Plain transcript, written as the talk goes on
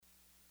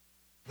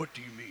What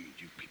do you mean,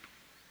 you people?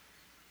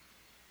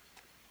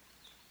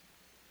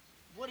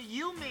 What do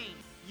you mean,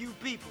 you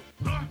people?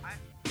 Who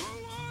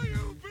are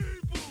you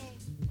people?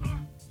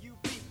 You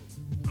people.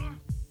 What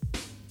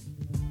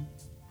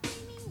do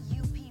you mean,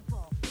 you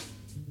people?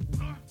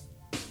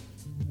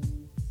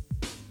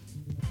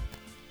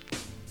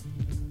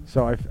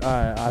 So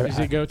Is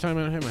it go time?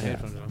 I don't have my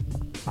headphones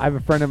on. I have a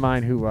friend of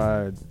mine who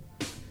I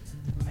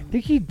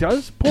think he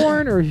does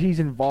porn or he's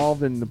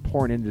involved in the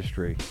porn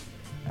industry.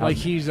 Like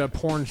he's a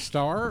porn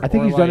star? I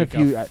think or he's done a like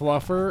few-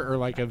 fluffer or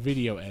like a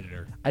video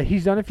editor?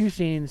 He's done a few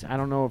scenes. I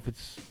don't know if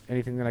it's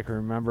anything that I can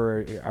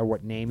remember or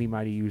what name he might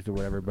have used or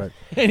whatever. But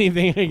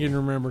Anything I can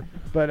remember.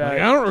 But Like, I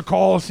don't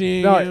recall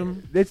seeing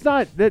him. it's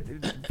not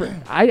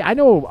that. I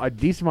know a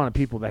decent amount of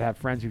people that have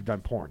friends who've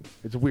done porn.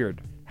 It's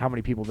weird how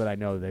many people that I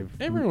know they've.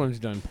 Everyone's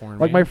done porn.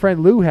 Like man. my friend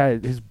Lou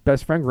had his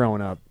best friend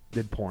growing up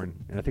did porn,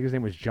 and I think his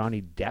name was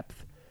Johnny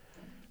Depth.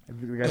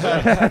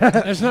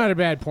 That's not a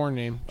bad porn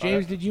name.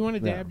 James, did you want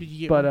to dab? Did you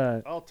get But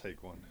one? I'll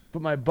take one.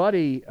 but my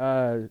buddy,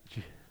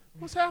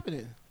 What's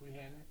happening?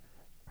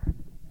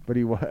 but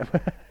he was.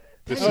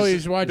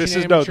 He's watching This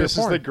is amateur this is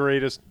porn. the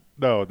greatest.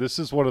 No, this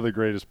is one of the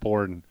greatest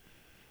porn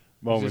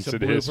moments a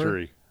in blooper?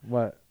 history.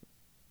 What?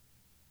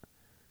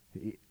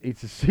 He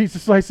eats a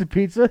slice of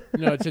pizza.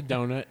 No, it's a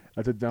donut.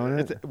 That's a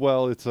donut.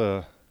 It's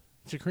a.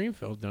 It's a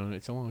cream-filled donut.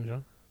 It's a long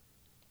john.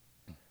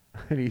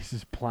 And he's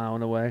just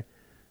plowing away. And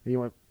he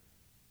went.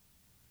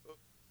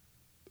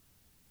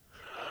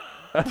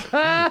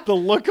 The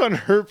look on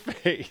her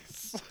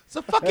face. It's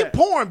a fucking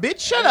porn,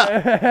 bitch. Shut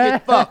up.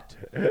 Get fucked.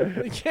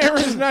 The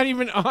camera's not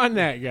even on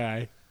that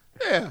guy.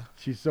 Yeah.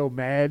 She's so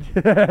mad.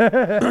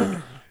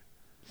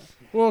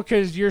 Well,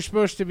 because you're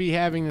supposed to be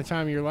having the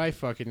time of your life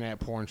fucking that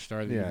porn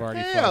star that you've already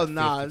Hell fucked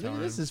nah. 50 times.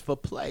 This is for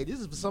play.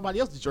 This is for somebody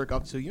else to jerk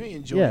off to. You ain't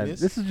enjoying Yeah,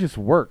 this is just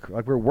work.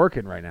 Like we're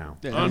working right now.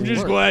 Yeah, I'm this just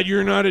work. glad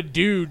you're not a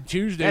dude.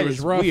 Tuesday That was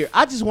is rough. weird.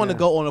 I just want to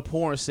go on a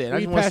porn set. Will I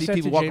you just want pass to see that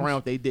people to walk James? around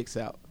with their dicks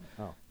out.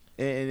 Oh.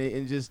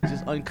 And just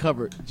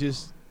uncovered.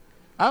 Just,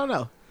 I don't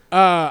know.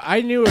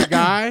 I knew a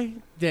guy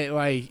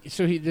that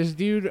this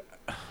dude.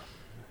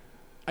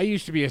 I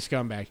used to be a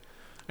scumbag.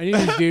 I knew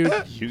this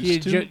dude.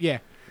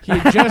 He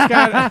had just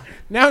got.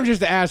 Now I'm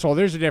just an asshole.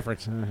 There's a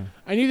difference.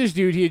 I knew this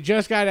dude. He had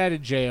just got out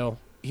of jail.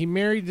 He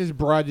married this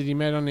broad that he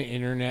met on the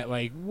internet,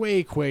 like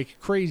way quick,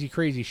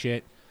 crazy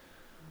shit.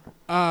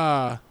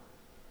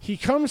 He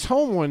comes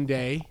home one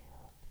day,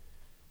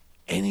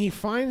 and he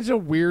finds a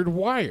weird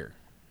wire,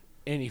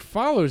 and he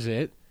follows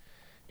it,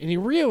 and he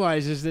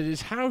realizes that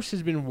his house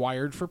has been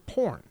wired for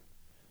porn.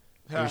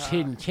 There's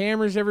hidden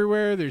cameras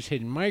everywhere. There's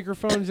hidden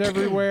microphones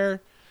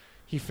everywhere.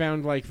 He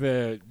found like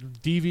the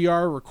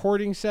DVR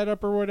recording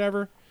setup or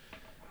whatever.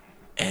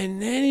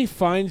 And then he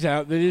finds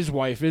out that his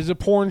wife is a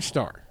porn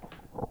star.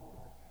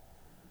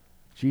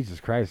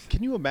 Jesus Christ.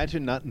 Can you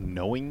imagine not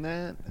knowing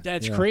that?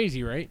 That's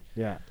crazy, right?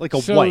 Yeah. Like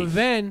a so wife.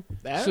 Then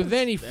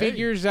he Hey.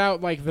 figures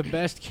out like the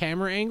best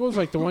camera angles,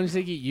 like the ones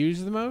that get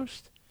used the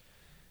most.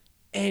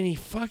 And he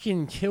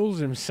fucking kills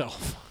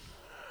himself.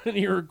 And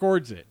he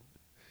records it.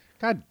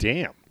 God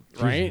damn.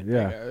 Right?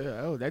 Yeah.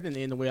 Oh, that didn't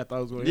end the way I thought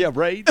it was going. Yeah,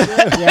 right?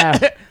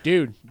 Yeah.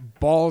 Dude,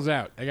 balls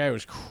out. That guy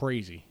was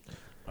crazy.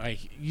 Like,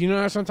 you know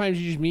how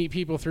sometimes you just meet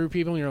people through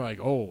people and you're like,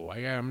 oh,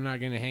 I'm not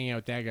going to hang out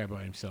with that guy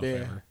by himself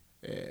ever.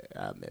 Yeah,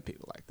 I've met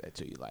people like that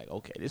too. You're like,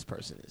 okay, this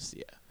person is,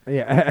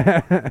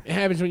 Yeah. It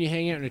happens when you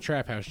hang out in a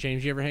trap house.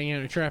 James, you ever hang out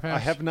in a trap house? I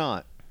have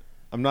not.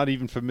 I'm not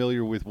even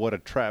familiar with what a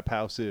trap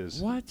house is.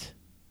 What?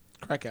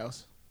 crack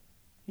house.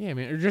 Yeah,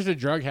 man. Or just a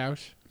drug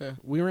house. Yeah.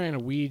 We ran a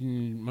weed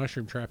and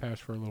mushroom trap house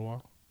for a little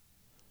while.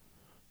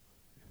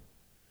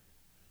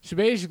 So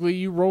basically,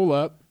 you roll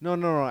up. No.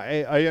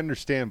 I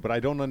understand, but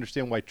I don't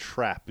understand why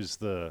trap is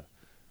the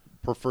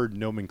preferred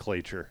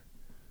nomenclature.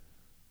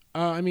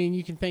 I mean,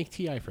 you can thank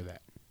T.I. for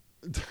that.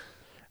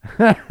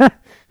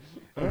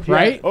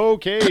 Right?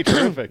 Okay,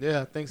 terrific.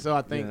 Yeah, I think so.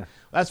 I think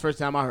that's the first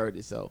time I heard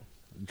it. So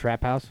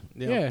Trap house.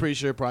 yeah, I'm pretty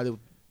sure it probably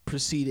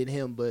preceded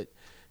him, but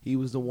he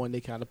was the one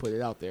that kind of put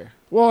it out there.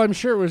 Well, I'm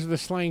sure it was the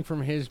slang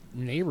from his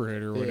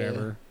neighborhood or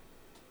whatever.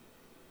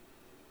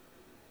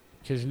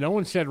 Because no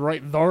one said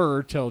right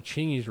there till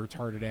Chingy's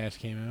retarded ass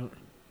came out.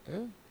 Yeah,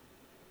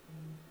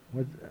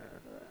 What?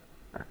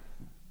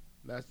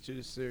 that's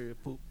just serious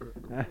pooper.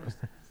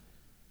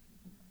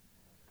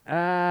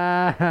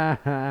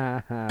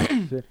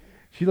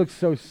 She looks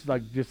so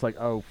just like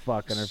oh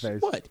fuck on her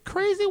face. What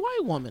crazy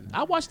white woman?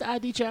 I watched the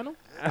ID channel.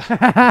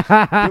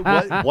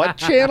 What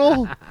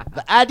channel?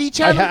 The ID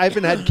channel. I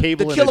haven't had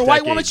cable the in Killer a White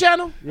decade. Woman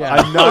channel. Yeah.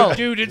 I know. Oh,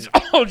 dude, it's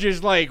all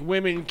just like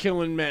women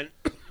killing men.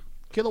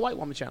 Killer White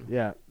Woman channel.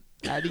 Yeah.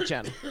 ID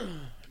channel.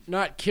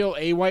 Not kill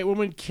a white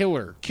woman,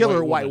 killer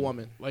White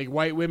woman. Like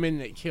white women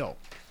that kill.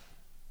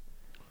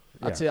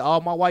 I tell all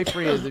my white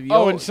friends if you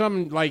Oh, and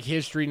some like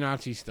history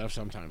Nazi stuff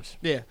sometimes.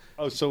 yeah.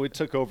 Oh, so it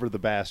took over the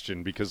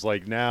Bastion because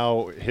like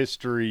now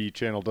History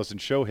Channel doesn't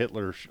show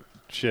Hitler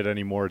shit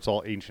anymore. It's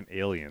all ancient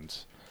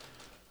aliens.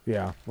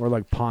 Yeah. Or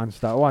like Pawn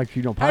style. Well,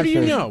 actually, How do you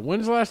Pawn know?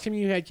 When's the last time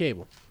you had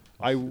cable?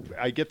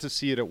 I get to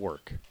see it at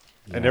work.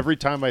 And every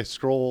time I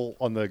scroll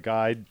on the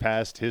guide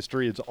past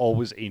history, it's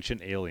always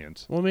Ancient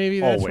Aliens. Well, maybe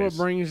that's Always.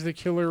 what brings the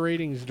killer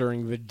ratings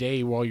during the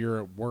day while you're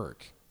at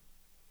work.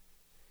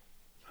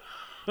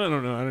 I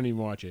don't know. I don't even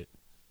watch it.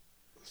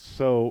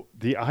 So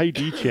the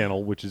ID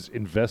channel, which is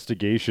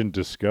Investigation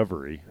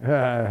Discovery.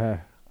 I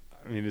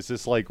mean, is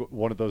this like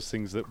one of those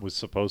things that was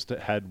supposed to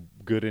had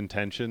good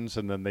intentions,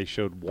 and then they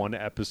showed one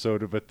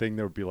episode of a thing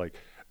that would be like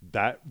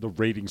that? The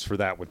ratings for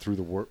that went through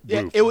the roof.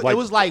 Yeah, it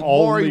was like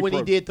Maury only when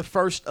he did the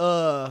first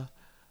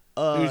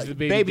Who's the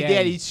Baby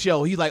Daddy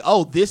show. He's like,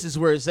 oh, this is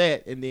where it's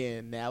at, and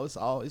then now it's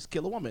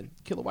Killer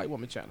White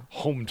Woman channel.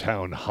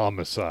 Hometown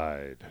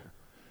Homicide.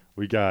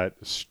 We got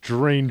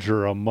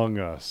Stranger Among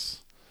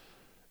Us.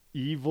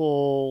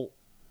 Evil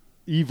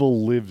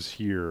Lives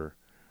Here.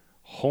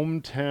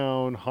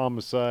 Hometown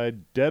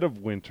Homicide. Dead of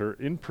Winter.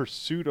 In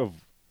Pursuit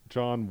of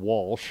John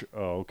Walsh.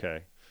 Oh,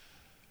 okay.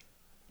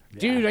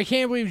 Dude, I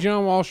can't believe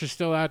John Walsh is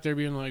still out there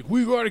being like,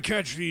 we got to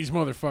catch these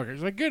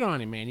motherfuckers. Like, good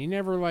on him, man. He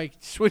never, like,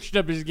 switched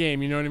up his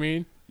game. You know what I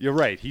mean? You're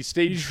right. He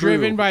stayed He's true.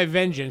 driven by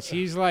vengeance.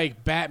 He's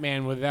like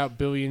Batman without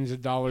billions of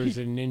dollars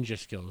in ninja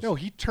skills. No,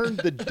 he turned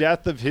the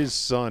death of his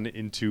son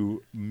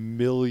into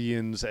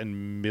millions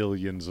and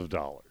millions of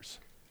dollars.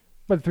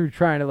 But through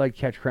trying to like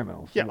catch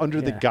criminals. Yeah, under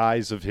the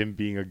guise of him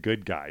being a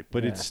good guy.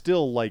 But Yeah. it's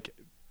still like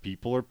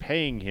people are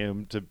paying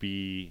him to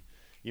be,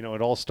 you know,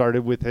 it all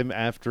started with him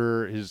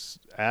after his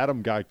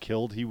Adam got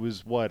killed. He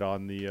was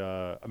on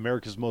the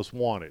America's Most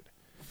Wanted.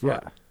 Yeah.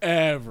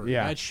 Ever.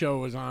 Yeah. That show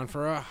was on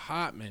for a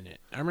hot minute.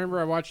 I remember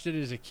I watched it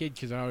as a kid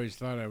because I always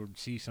thought I would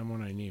see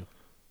someone I knew.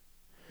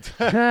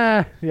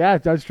 Yeah,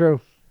 that's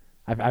true.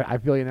 I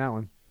feel you in that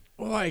one.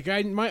 Well, like,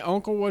 my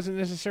uncle wasn't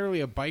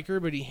necessarily a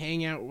biker, but he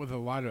hang out with a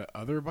lot of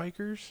other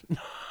bikers.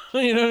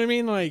 You know what I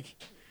mean? Like,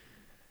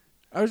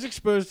 I was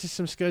exposed to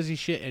some scuzzy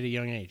shit at a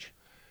young age.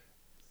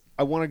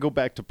 I want to go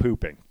back to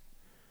pooping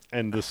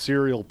and the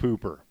serial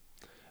pooper.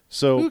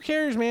 So Who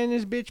cares, man?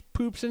 This bitch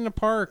poops in the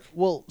park.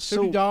 well,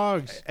 So do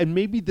dogs. and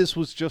maybe this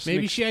was just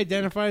Maybe she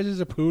identifies as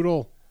a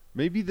poodle.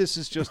 maybe this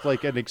is just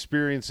like an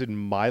experience in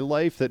my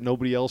life that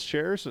nobody else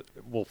shares.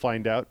 We'll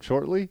find out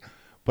shortly.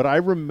 But I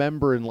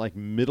remember in like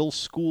middle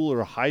school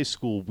or high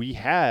school, we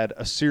had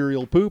a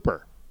serial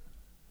pooper.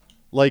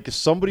 Like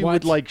somebody What?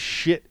 would like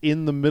shit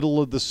in the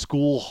middle of the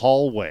school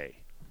hallway.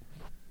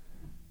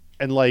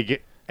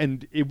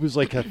 And it was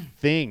like a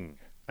thing.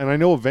 And I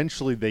know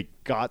eventually they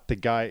got the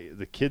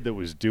kid that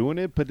was doing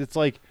it, but it's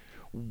like,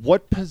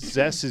 what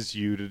possesses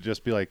you to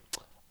just be like,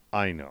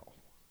 I know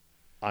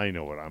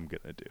what I'm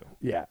going to do.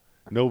 Yeah.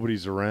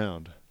 Nobody's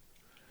around.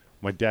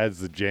 My dad's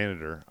the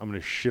janitor. I'm going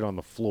to shit on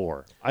the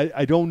floor.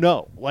 I don't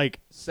know. Like,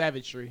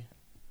 Savagery.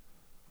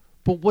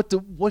 but what?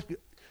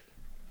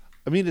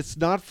 I mean, it's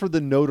not for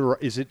the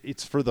notoriety.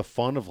 It's for the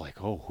fun of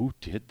like, oh, who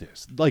did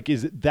this? Like,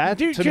 is it that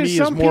Dude, to 'cause me is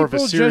some more of a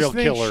people serial just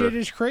think killer? shit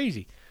is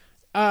crazy.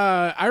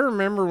 I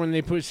remember when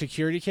they put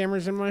security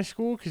cameras in my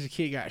school because a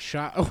kid got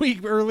shot a week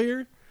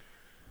earlier.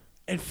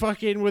 And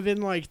fucking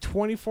within like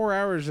 24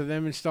 hours of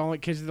them installing,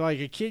 because like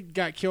a kid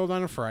got killed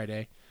on a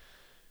Friday.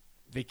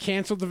 They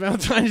canceled the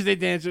Valentine's Day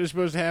dance that was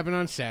supposed to happen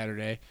on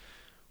Saturday.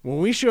 When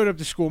we showed up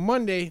to school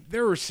Monday,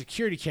 there were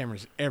security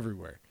cameras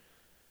everywhere.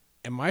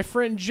 And my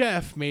friend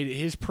Jeff made it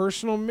his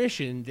personal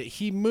mission that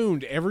he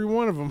mooned every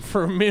one of them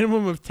for a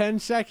minimum of 10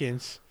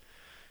 seconds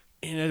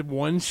in a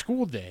one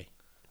school day.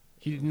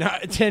 He did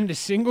not attend a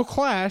single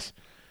class.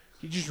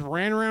 He just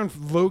ran around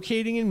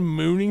locating and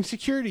mooning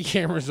security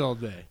cameras all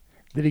day.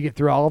 Did he get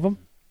through all of them?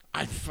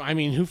 I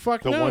mean, who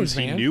fuck The knows, ones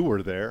man? he knew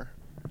were there.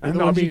 The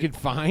No, I ones he mean- could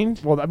find.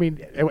 Well, I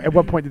mean, at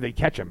what point did they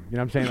catch him? You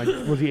know what I'm saying?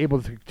 Like, was he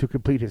able to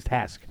complete his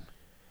task?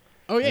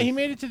 Oh, yeah, he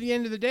made it to the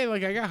end of the day.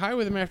 Like, I got high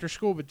with him after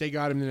school, but they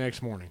got him the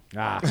next morning.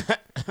 Ah.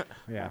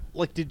 Yeah.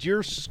 Like, did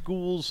your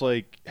schools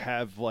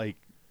have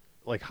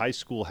high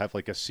school have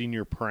like a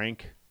senior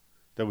prank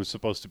that was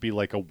supposed to be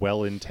like a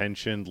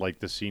well-intentioned, like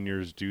the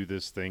seniors do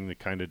this thing that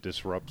kind of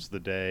disrupts the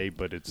day,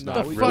 but it's No,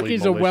 not The really fuck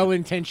is a malicious?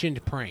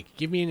 well-intentioned prank?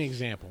 Give me an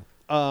example.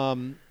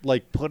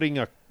 Like putting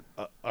a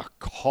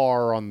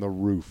car on the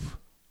roof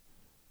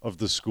of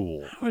the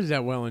school. How is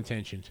that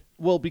well-intentioned?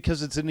 Well,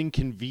 because it's an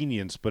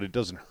inconvenience, but it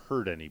doesn't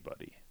hurt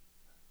anybody.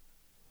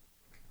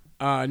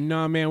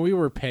 Nah, man, we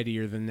were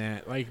pettier than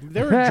that. Like,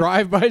 there were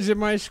drive-bys at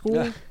my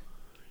school.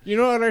 You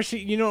know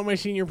what my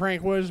senior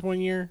prank was one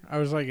year? I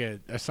was like a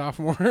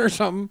sophomore or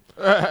something.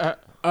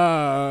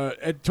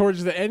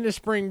 Towards the end of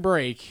spring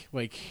break,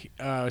 like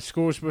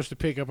school was supposed to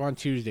pick up on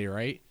Tuesday,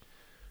 right?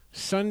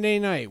 Sunday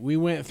night, we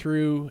went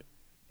through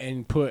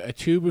and put a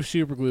tube of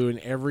super glue in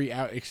every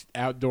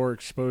outdoor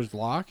exposed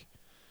lock,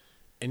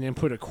 and then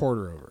put a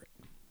quarter over it.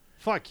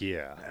 Fuck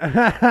yeah!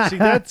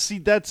 that's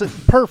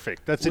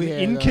perfect. That's an We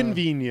had,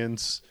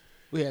 inconvenience.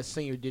 We had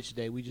senior ditch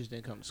day. We just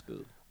didn't come to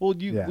school. Well,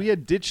 Yeah. we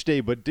had ditch day,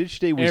 but ditch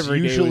day was Every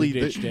day was usually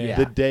ditch day.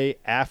 the day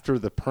after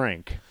the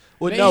prank.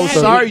 Well, They no, had-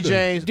 sorry,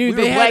 James. Dude,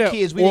 we they were had black a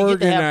kids. We didn't get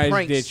to have organized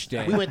pranks. ditch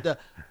day. We went to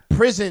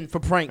prison for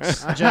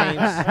pranks,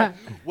 James.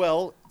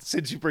 Well,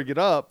 since you bring it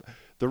up,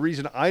 The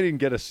reason I didn't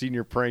get a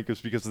senior prank was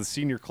because the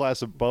senior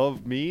class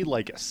above me,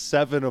 like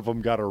 7 of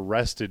them got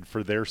arrested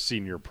for their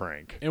senior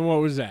prank. And what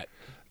was that?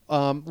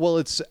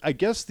 Well, I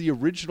guess the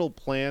original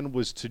plan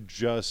was to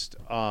just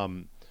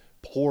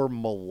pour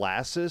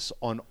molasses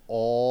on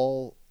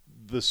all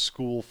the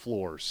school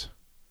floors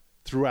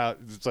throughout.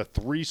 It's a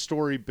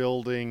 3-story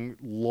building,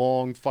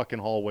 long fucking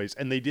hallways,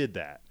 and they did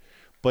that.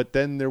 But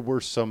then there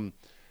were some,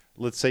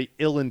 let's say,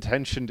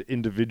 ill-intentioned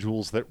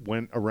individuals that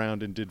went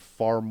around and did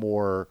far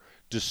more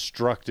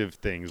destructive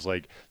things.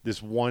 Like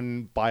this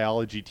one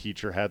biology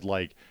teacher had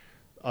like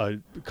a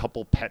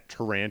couple pet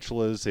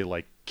tarantulas. They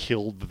like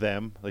killed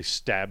them. They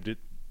stabbed it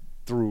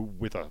through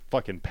with a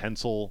fucking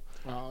pencil.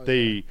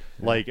 They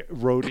like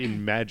wrote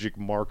in magic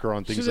marker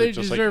on things. So they like,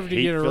 just deserve like to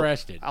get hate-filled-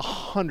 arrested.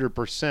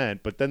 100%.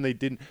 But then they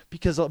didn't,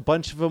 because a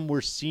bunch of them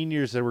were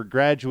seniors that were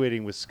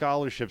graduating with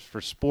scholarships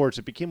for sports.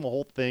 It became a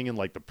whole thing, and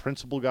like the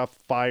principal got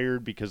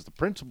fired because the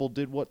principal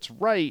did what's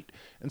right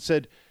and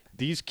said,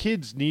 these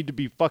kids need to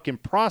be fucking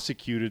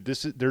prosecuted.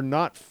 They're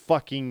not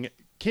fucking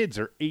kids.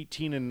 They're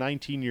 18 and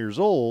 19 years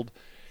old.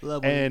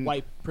 Love when And-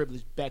 white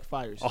privilege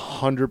backfires.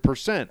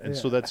 100%. And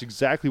so that's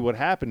exactly what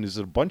happened, is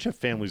that a bunch of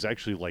families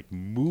actually like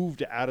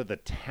moved out of the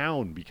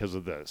town because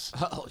of this.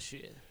 Oh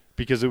shit.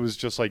 Because it was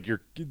just like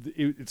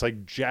it's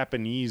like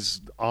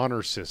Japanese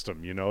honor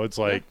system, you know? It's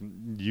like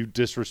you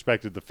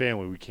disrespected the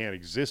family. We can't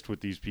exist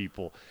with these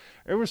people.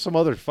 There was some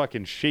other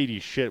fucking shady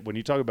shit. When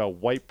you talk about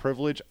white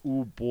privilege,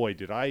 ooh boy,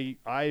 did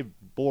I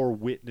bore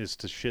witness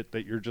to shit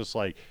that you're just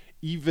like,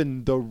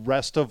 even the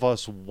rest of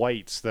us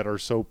whites that are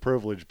so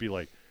privileged be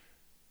like,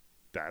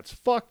 that's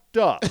fucked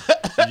up.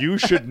 You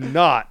should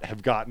not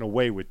have gotten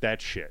away with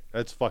that shit.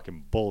 That's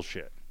fucking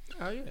bullshit.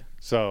 Oh yeah.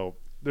 So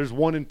there's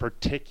one in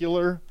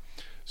particular.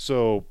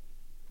 So,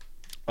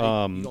 You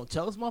gonna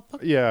tell us, motherfucker?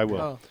 yeah, I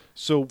will. Oh.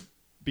 So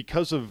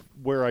because of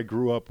where I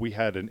grew up, we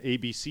had an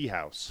ABC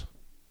house.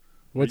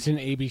 What's an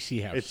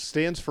ABC house? It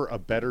stands for a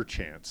better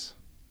chance.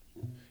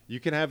 You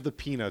can have the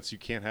peanuts, you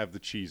can't have the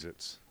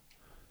Cheez-Its.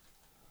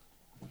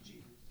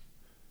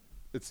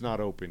 It's not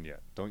open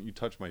yet. Don't you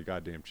touch my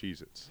goddamn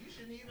Cheez-Its. You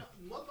shouldn't even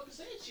motherfucker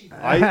say cheese.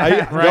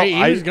 Right,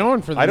 he was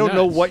going for the I don't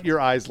know nuts. what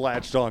your eyes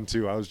latched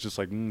onto. I was just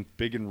like,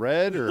 big and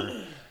red,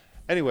 or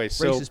anyway.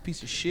 So Racist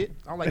piece of shit.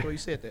 I don't like the way you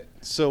said that.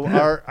 So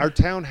our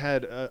town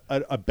had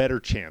a better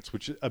chance,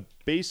 which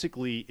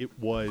basically it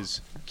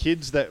was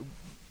kids that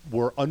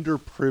were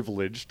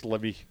underprivileged.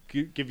 Let me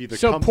give you the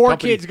So poor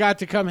company. kids got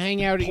to come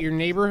hang out at your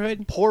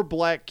neighborhood? Poor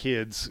black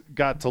kids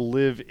got to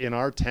live in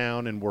our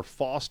town and were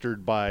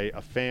fostered by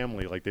a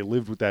family. Like they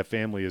lived with that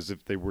family as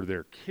if they were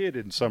their kid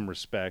in some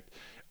respect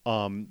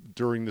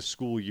during the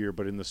school year.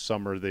 But in the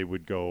summer, they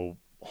would go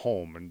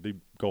home, and they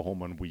go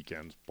home on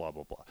weekends, blah,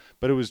 blah, blah.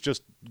 But it was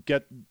just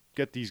get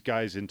these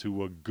guys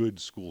into a good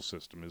school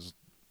system is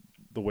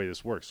the way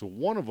this works. So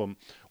one of them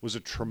was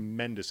a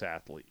tremendous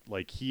athlete.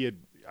 Like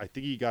I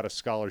think he got a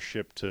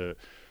scholarship to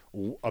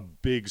a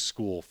big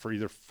school for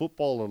either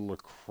football or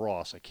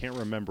lacrosse. I can't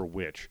remember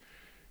which.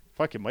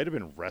 Fuck, it might have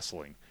been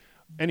wrestling.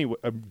 Anyway,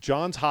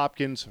 Johns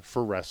Hopkins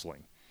for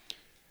wrestling.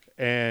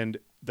 And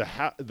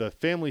the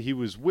family he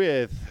was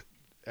with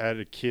had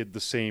a kid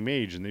the same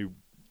age, and they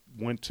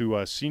went to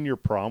a senior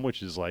prom,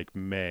 which is like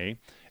May,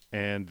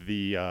 and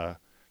the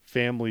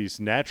family's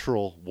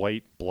natural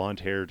white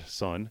blonde-haired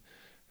son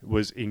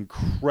was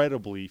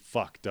incredibly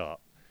fucked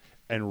up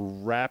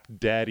and wrapped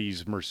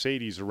daddy's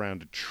Mercedes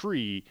around a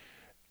tree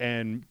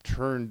and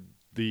turned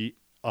the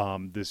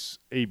this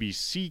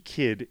ABC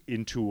kid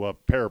into a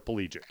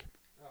paraplegic.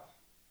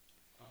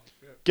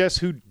 Guess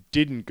who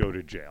didn't go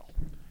to jail?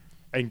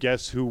 And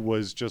guess who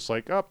was just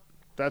like, oh,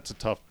 that's a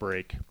tough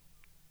break.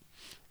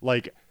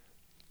 Like,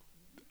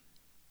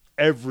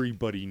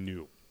 everybody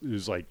knew. It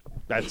was like,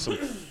 that's some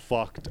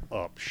fucked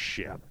up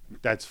shit.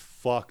 That's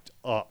fucked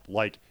up.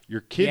 Like,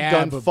 your kid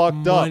done but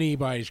fucked up. money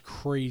buys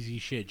crazy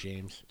shit,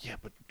 James. Yeah,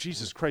 but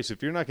Jesus Christ,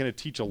 if you're not going to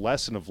teach a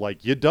lesson of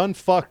like, you done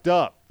fucked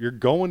up, you're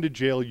going to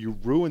jail, you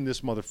ruined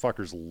this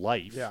motherfucker's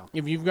life. Yeah.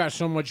 If you've got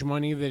so much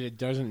money that it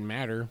doesn't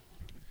matter,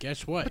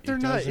 guess what? But they're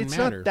it not, doesn't it's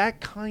matter. not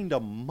that kind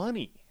of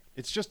money.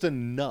 It's just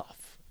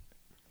enough.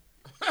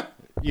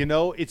 You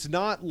know, it's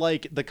not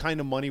like the kind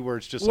of money where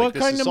it's just What like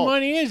this kind is of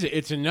money is it?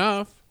 It's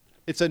enough.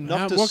 It's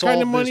enough to What solve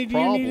kind of money this do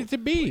you problem. need it to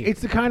be? It's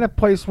the kind of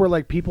place where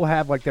like people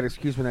have like that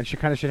excuse when that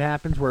kind of shit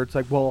happens, where it's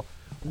like, well,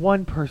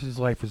 one person's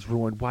life is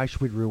ruined. Why should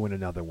we ruin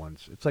another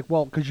one's? It's like,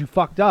 well, because you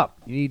fucked up.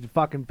 You need to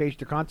fucking face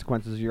the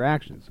consequences of your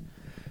actions.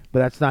 But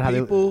that's not how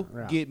People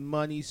they get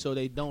money so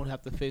they don't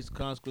have to face the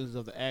consequences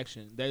of the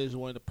action. That is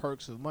one of the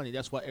perks of money.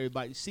 That's why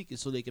everybody's seeking,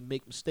 so they can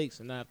make mistakes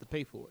and not have to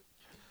pay for it.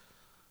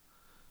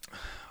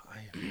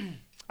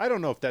 I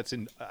don't know if that's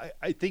in.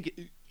 I think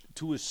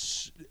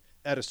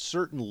at a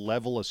certain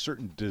level, a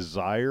certain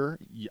desire,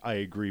 I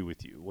agree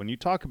with you. When you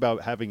talk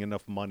about having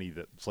enough money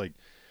that it's like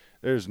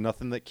there's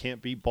nothing that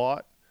can't be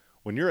bought.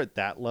 When you're at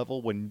that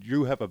level, when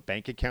you have a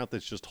bank account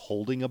that's just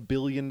holding $1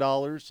 billion,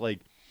 like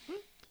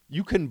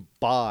you can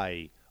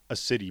buy a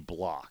city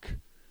block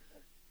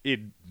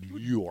in New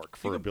York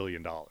for $1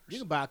 billion. You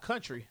can buy a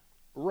country.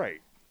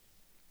 Right.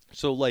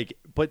 So like,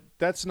 but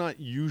that's not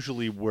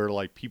usually where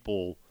like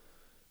people.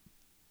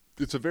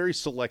 It's a very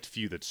select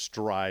few that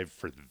strive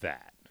for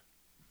that.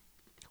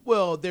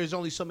 Well, there's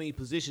only so many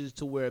positions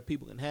to where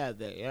people can have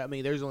that. I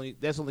mean, that's only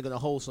going to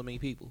hold so many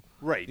people.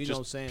 Right. You just know what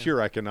I'm saying?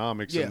 pure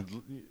economics Yeah.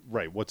 and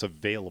right, what's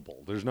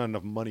available. There's not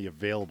enough money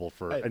available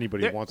for Hey,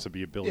 anybody there- who wants to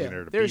be a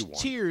billionaire to there's be one.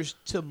 tiers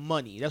to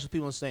money. That's what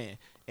people are saying.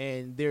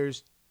 And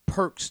there's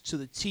perks to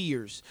the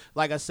tiers.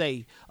 Like I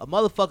say, a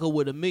motherfucker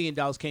with $1 million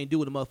can't do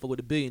what a motherfucker with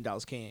 $1 billion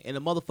can. And a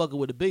motherfucker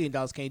with $1 billion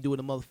can't do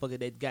what a motherfucker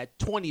that got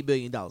 $20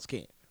 billion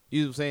can.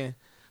 You know what I'm saying?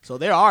 So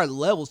there are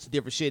levels to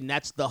different shit, and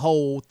that's the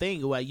whole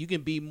thing. Like, you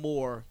can be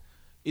more,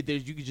 you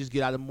can just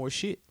get out of more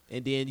shit.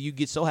 And then you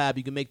get so happy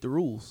you can make the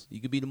rules. You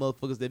can be the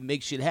motherfuckers that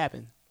make shit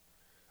happen.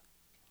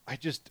 I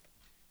just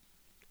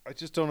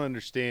don't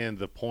understand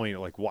the point.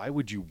 Like, why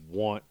would you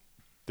want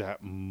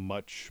that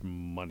much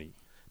money?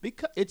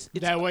 Because it's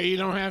That way you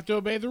don't have to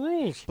obey the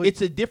rules.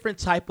 it's a different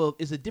type of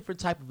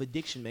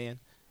addiction, man.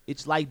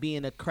 It's like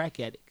being a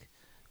crack addict,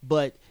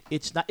 but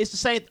it's not. It's the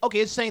same. Okay,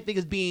 it's the same thing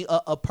as being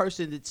a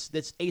person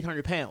that's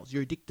 800 pounds.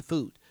 You're addicted to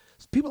food.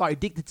 People are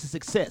addicted to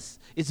success.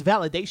 It's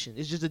validation.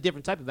 It's just a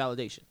different type of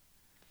validation.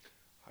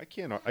 I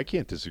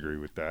can't disagree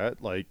with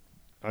that. Like,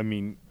 I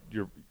mean,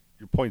 your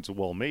point's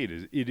well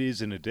made. It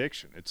is an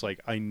addiction. It's like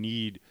I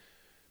need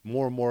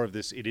more and more of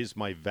this. It is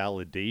my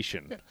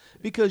validation.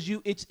 Because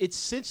it's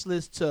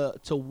senseless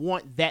to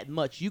want that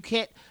much. You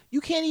can't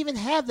even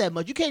have that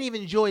much. You can't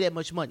even enjoy that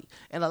much money.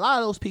 And a lot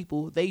of those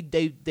people,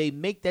 they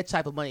make that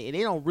type of money and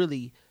they don't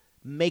really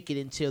make it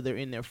until they're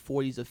in their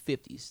 40s or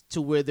 50s,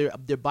 to where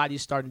their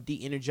body's starting to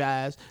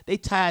de-energize. They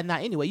tired now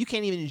anyway. You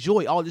can't even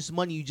enjoy all this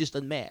money you just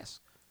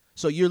unmasked.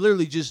 So you're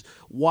literally just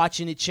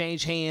watching it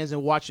change hands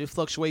and watch it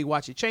fluctuate,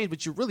 watch it change,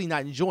 but you're really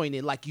not enjoying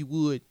it like you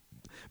would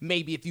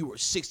maybe if you were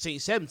 16,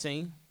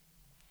 17.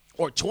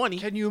 Or 20.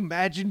 Can you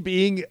imagine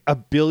being a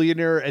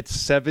billionaire at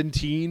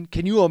 17?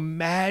 Can you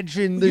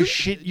imagine the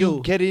shit you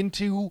dude. get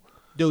into?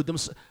 Dude,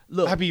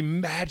 look. That'd be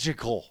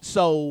magical.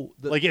 So,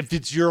 Like if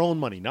it's your own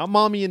money, not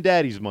mommy and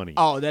daddy's money.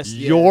 Oh, that's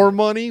your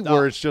money, No.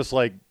 where it's just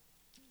like,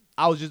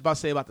 I was just about to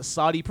say about the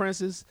Saudi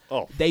princes.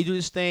 Oh. They do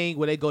this thing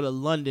where they go to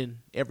London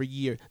every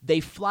year.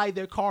 They fly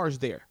their cars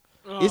there.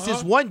 It's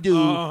this one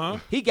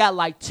dude. He got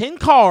like 10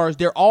 cars.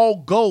 They're all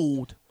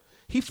gold.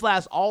 He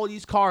flies all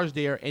these cars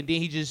there, and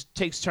then he just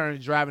takes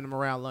turns driving them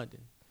around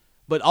London.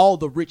 But all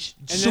the rich,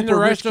 And super then the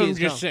rest rich of them kids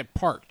just come. sit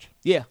parked.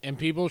 Yeah. And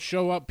people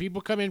show up. People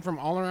come in from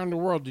all around the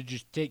world to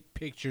just take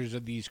pictures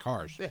of these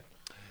cars. Yeah.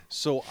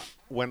 so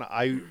when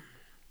I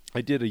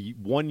did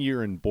 1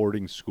 year in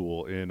boarding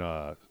school in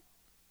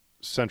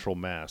Central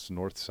Mass,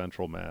 North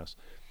Central Mass,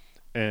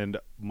 and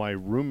my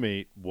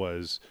roommate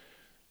was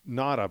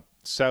not a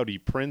Saudi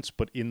prince,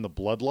 but in the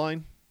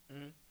bloodline,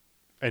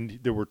 and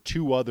there were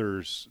two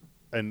others.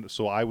 And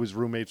so I was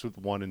roommates with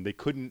one, and they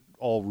couldn't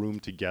all room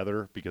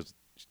together because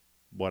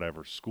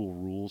whatever, school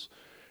rules.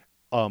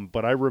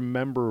 But I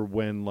remember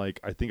when, like,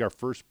 I think our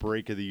first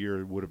break of the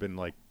year would have been,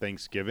 like,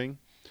 Thanksgiving.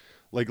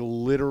 Like,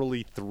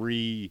 literally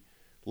 3,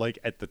 like,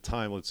 at the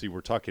time, let's see,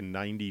 we're talking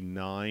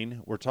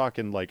 99. We're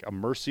talking, like, a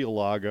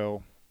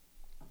Murcielago.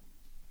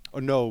 Oh,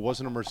 no, it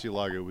wasn't a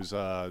Murcielago. It was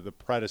the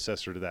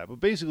predecessor to that. But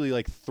basically,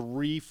 like,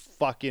 2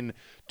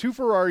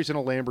 Ferraris and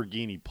a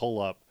Lamborghini pull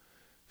up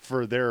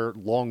for their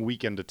long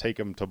weekend to take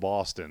them to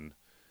Boston.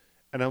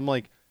 And I'm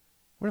like,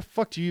 where the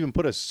fuck do you even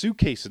put a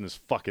suitcase in this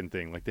fucking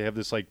thing? Like, they have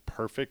this, like,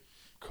 perfect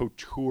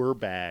couture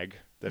bag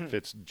that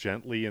fits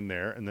gently in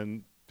there. And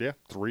then,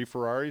 3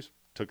 Ferraris,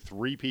 took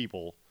 3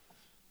 people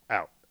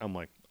out. I'm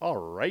like, all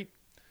right,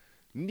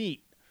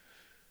 neat.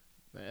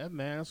 Yeah,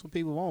 man, that's what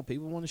people want.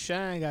 People want to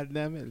shine,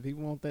 goddammit.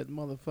 People want that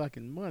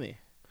motherfucking money.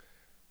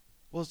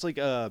 Well, it's like,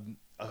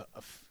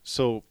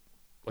 so,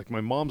 like, one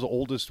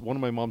of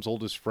my mom's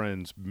oldest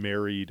friends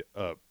married,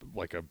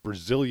 like, a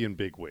Brazilian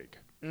bigwig.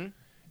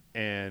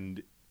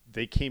 And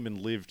they came and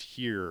lived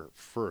here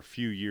for a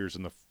few years,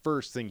 and the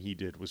first thing he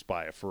did was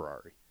buy a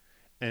Ferrari.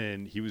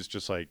 And he was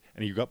just like,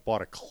 and he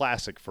bought a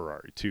classic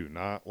Ferrari too,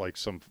 not like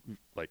some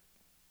like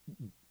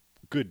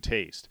good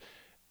taste.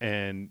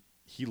 And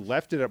he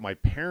left it at my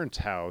parents'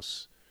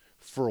 house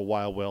for a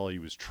while he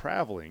was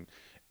traveling.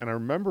 And I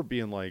remember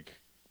being like,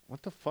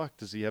 what the fuck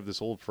does he have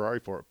this old Ferrari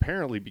for?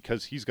 Apparently,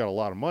 because he's got a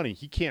lot of money,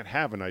 he can't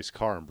have a nice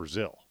car in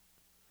Brazil.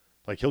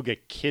 Like, he'll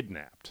get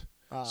kidnapped.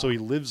 So he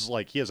lives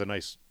like, he has a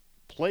nice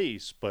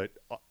place, but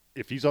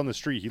if he's on the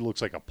street, he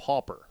looks like a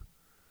pauper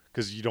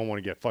because you don't want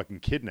to get fucking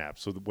kidnapped.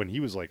 So when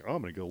he was like, oh,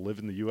 I'm going to go live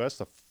in the U.S.,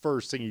 the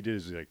first thing he did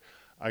is he's like,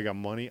 I got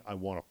money, I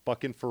want a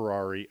fucking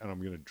Ferrari, and I'm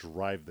going to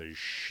drive the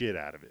shit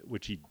out of it,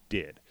 which he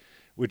did,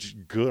 which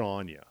good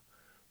on you.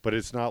 But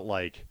it's not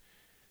like,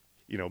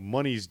 you know,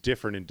 money's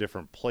different in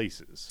different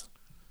places.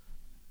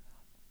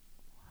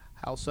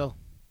 How so?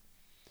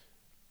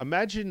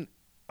 Imagine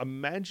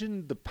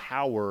the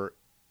power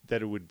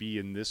that it would be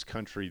in this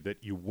country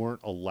that you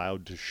weren't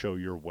allowed to show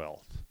your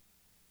wealth.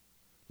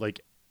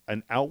 Like,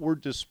 an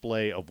outward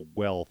display of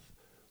wealth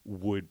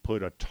would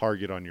put a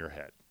target on your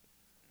head.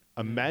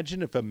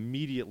 Imagine if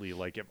immediately,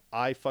 like, if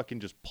I fucking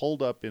just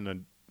pulled up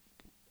in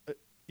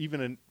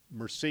even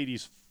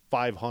Mercedes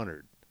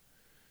 500,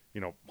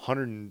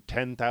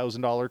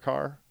 $110,000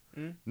 car.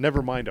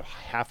 Never mind a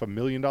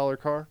 $500,000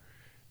 car,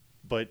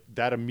 but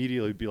that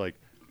immediately would be like,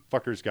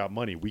 fuckers got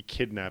money. We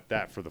kidnapped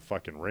that for the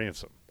fucking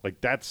ransom. Like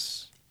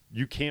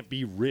you can't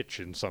be rich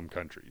in some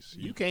countries.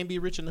 You can't be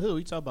rich in the hood.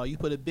 We talk about you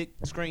put a big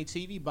screen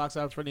TV box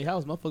out in front of your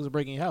house, motherfuckers are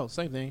breaking your house.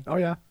 Same thing. Oh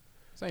yeah.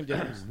 Same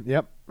difference.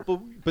 Yep.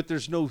 But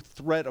there's no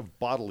threat of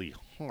bodily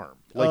harm.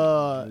 Like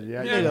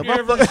Yeah. You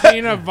ever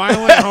seen a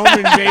violent home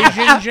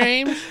invasion,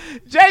 James?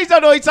 James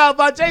don't know what he talking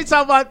about. James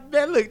talking about,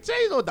 man, look,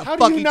 James know what the how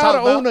fuck do you he not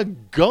talking own about. a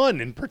gun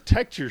and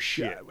protect your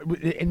shit?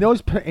 In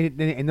those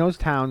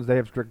towns, they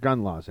have strict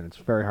gun laws, and it's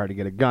very hard to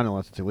get a gun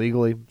unless it's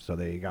illegally. So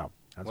there you go.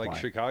 That's Like why.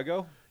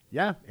 Chicago?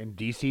 Yeah, in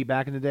D.C.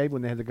 back in the day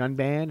when they had the gun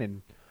ban,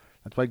 and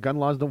that's why gun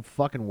laws don't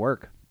fucking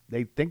work.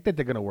 They think that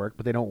they're gonna work,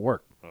 but they don't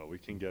work. Oh, we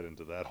can get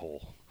into that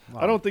hole.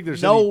 I don't think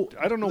there's No,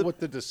 I don't know look, what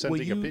the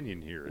dissenting you-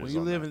 opinion here is. When you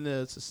on live that. in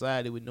a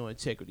society with no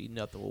integrity,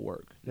 nothing will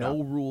work. Yeah.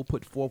 No rule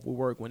put forth will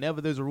work. Whenever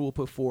there's a rule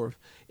put forth,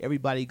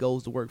 everybody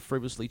goes to work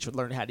frivolously to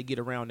learn how to get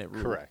around that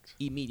rule. Correct.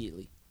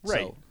 Immediately.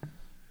 Right. So,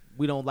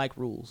 we don't like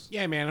rules.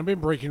 Yeah, man, I've been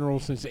breaking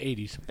rules since the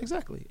 80s.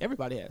 Exactly.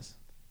 Everybody has.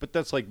 But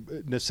that's like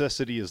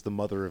necessity is the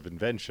mother of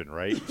invention,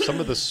 right? Some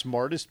of the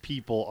smartest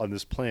people on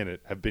this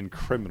planet have been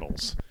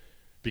criminals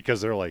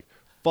because they're like,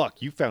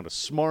 fuck, you found a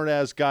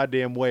smart-ass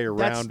goddamn way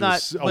around a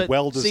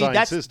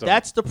well-designed system.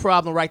 That's the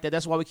problem right there.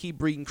 That's why we keep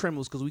breeding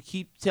criminals, because we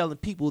keep telling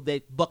people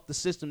that buck the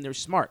system, they're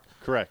smart.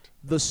 Correct.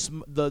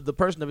 The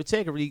person of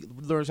integrity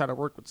learns how to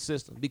work with the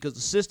system, because the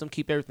system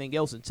keep everything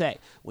else intact.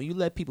 When you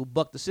let people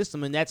buck the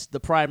system, and that's the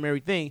primary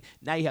thing,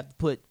 now you have to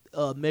put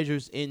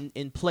measures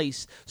in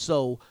place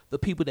so the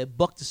people that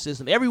buck the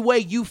system, every way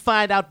you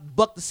find out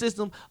buck the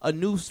system,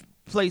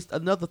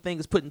 another thing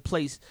is put in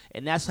place,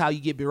 and that's how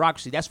you get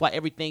bureaucracy. That's why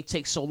everything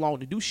takes so long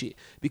to do shit,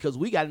 because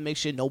we got to make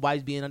sure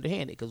nobody's being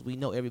underhanded, because we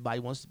know everybody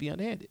wants to be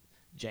underhanded.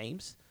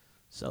 James,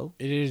 so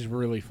It is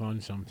really fun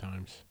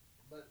sometimes.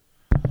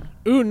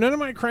 Ooh, none of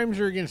my crimes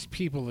are against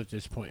people at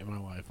this point in my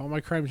life. All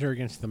my crimes are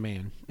against the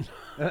man.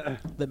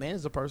 the man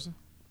is a person.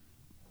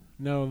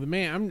 No, the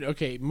man.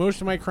 Okay.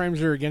 Most of my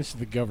crimes are against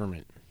the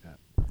government.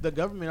 The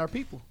government are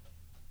people.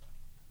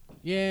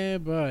 Yeah,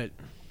 but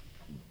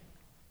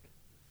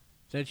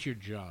that's your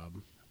job.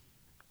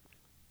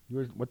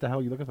 What the hell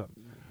are you looking for?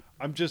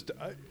 I'm just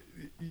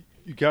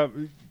you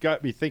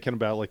got me thinking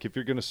about, like, if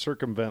you're going to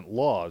circumvent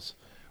laws,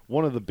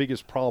 one of the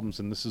biggest problems,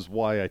 and this is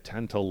why I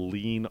tend to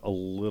lean a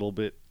little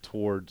bit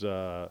towards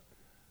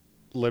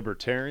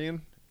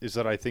libertarian, is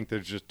that I think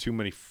there's just too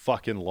many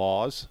fucking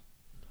laws.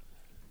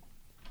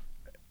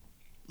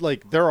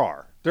 Like, there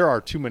are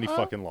too many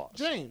fucking laws.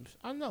 James,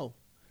 I know.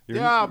 You're-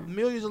 There are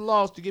millions of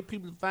laws to get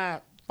people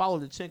to follow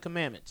the 10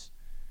 Commandments.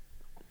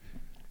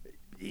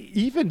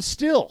 Even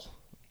still,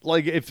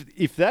 like,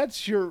 if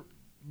that's your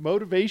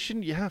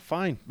motivation, yeah,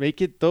 fine,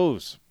 make it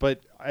those.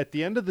 But at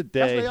the end of the That's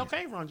day, where they all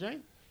came from,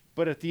 James.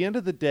 But at the end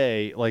of the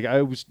day, like,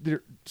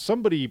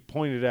 somebody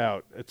pointed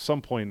out at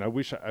some point, I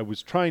wish I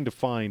was trying to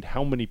find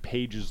how many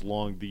pages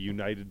long the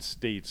United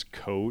States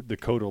Code, the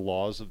Code of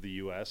Laws of the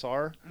U.S.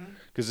 are,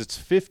 because it's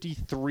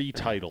 53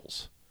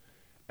 titles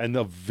and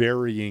of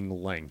varying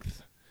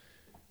length.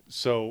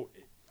 So,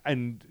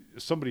 and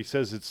somebody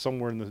says it's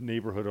somewhere in the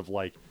neighborhood of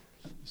like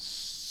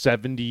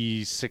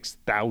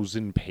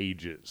 76,000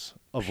 pages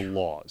of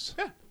laws.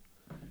 Yeah.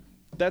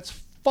 That's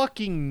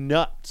fucking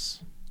nuts.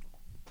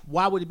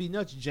 Why would it be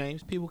nuts,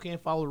 James? People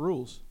can't follow the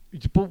rules.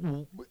 But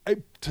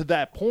to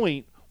that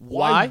point,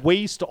 why Why?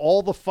 waste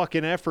all the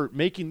fucking effort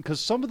making? Because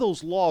some of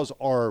those laws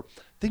are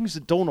things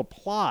that don't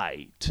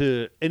apply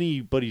to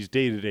anybody's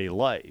day-to-day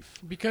life.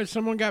 Because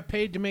someone got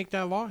paid to make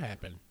that law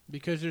happen.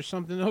 Because there's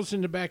something else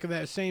in the back of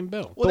that same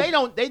bill. Well,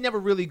 they never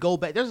really go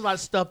back. There's a lot of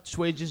stuff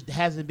where it just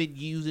hasn't been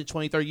used in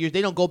 20, 30 years.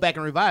 They don't go back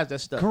and revise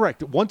that stuff.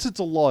 Correct. Once it's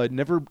a law, it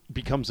never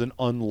becomes an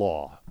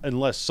unlaw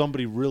unless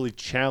somebody really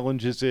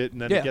challenges it,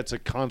 and then Yeah. it gets a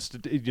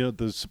constant.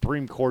 The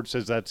Supreme Court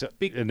says that's it,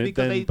 Be- and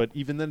because they- but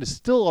even then, it's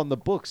still on the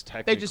books.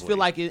 Technically, They just feel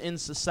like in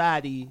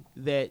society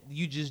that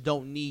you just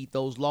don't need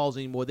those laws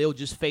anymore. They'll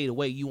just fade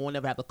away. You won't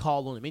ever have to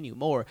call on them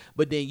anymore.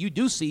 But then you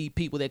do see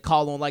people that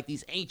call on like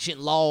these ancient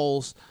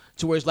laws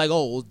to where it's like,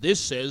 oh, this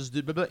says,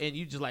 and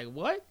you just like,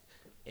 what?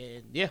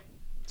 And yeah,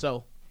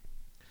 so.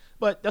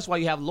 But that's why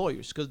you have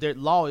lawyers, because their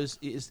law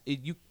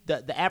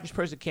the average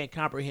person can't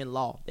comprehend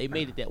law. They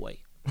made it that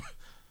way.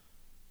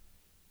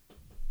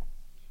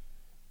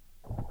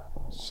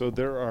 So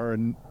there are,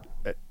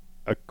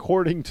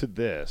 according to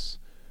this,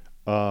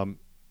 the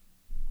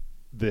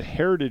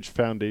Heritage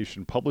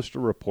Foundation published a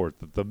report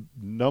that the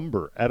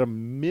number, at a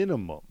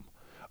minimum,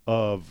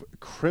 of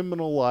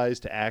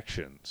criminalized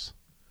actions,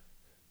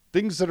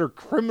 things that are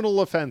criminal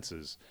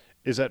offenses,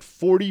 is at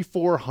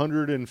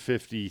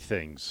 4,450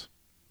 things.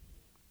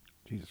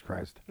 Jesus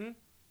Christ.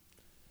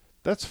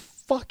 That's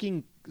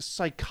fucking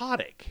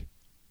psychotic.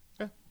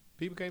 Yeah.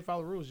 People can't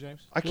follow the rules,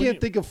 James. I can't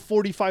think of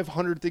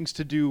 4,500 things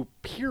to do,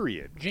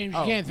 period. James,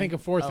 you can't think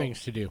of four Oh.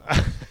 things to do.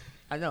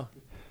 I know.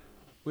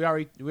 We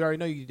already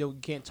know you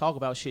can't talk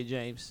about shit,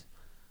 James.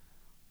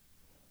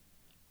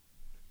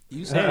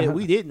 You said it.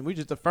 We didn't. We're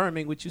just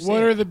affirming what you said.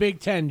 What are the Big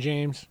Ten,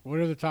 James? What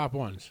are the top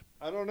ones?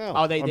 I don't know.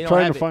 Oh, they I'm don't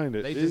trying have to it. find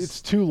it. They just-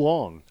 It's too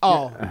long.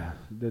 Oh,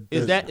 The-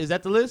 is that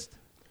the list?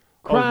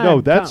 Oh no,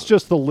 Crime that's Time.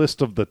 just the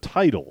list of the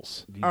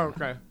titles. Oh,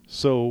 okay.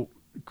 So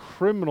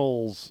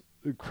criminal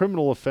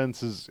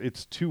offenses,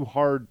 it's too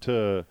hard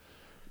to.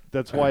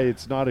 That's why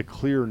it's not a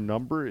clear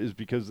number, is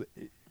because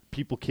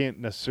people can't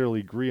necessarily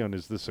agree on,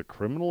 is this a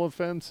criminal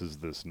offense? Is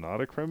this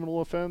not a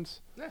criminal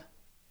offense? Yeah.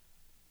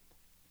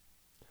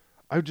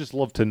 I would just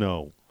love to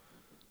know,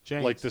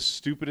 James. like the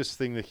stupidest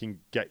thing that can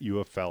get you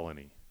a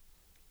felony.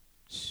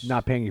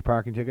 Not paying your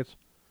parking tickets.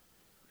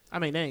 I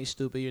mean, that ain't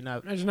stupid. You're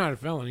not. That's not a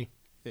felony.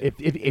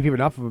 If you have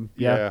enough of them,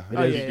 Yeah. yeah. Oh,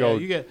 Oh, There yeah, you go.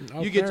 You get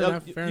Oh, you get fair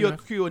enough, fair you enough.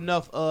 accrue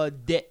enough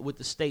debt with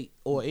the state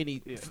or any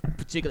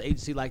particular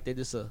agency like that.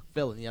 It's a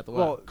felony after a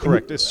while. Well,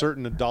 Correct, a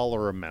certain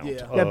dollar amount.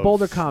 Yeah. Of That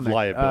Boulder comic,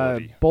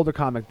 liability. Boulder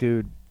comic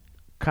dude,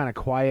 kind of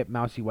quiet,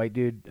 mousy white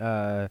dude,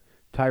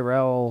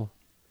 Tyrell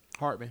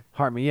Hartman.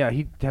 Hartman. Yeah,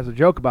 he has a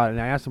joke about it,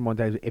 and I asked him one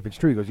day if it's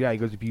true. He goes, "Yeah." He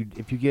goes, "If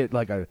you get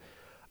like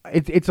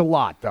it's a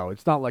lot though.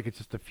 It's not like it's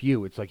just a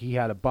few. It's like he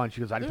had a bunch."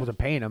 He goes, "I just wasn't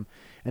paying him,"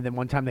 and then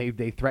one time they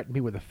threatened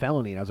me with a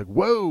felony, and I was like,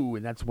 "Whoa!"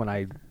 And that's when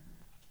I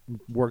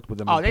worked with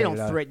them. Oh, and they paid don't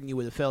it out. threaten you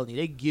with a felony.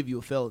 They give you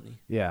a felony.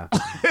 Yeah,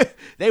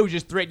 They would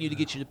just threaten you to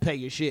get you to pay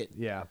your shit.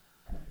 yeah.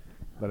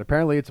 But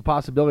apparently, it's a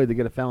possibility to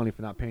get a felony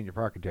for not paying your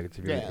parking tickets.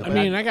 If you're Yeah, I but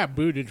mean, I got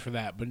booted for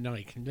that, but no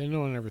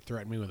one ever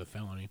threatened me with a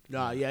felony.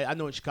 Nah, yeah, I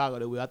know in Chicago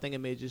they will. I think it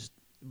may just,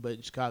 but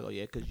in Chicago,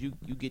 yeah, because you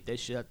get that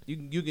shit.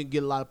 You can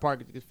get a lot of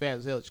parking tickets fast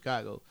as hell in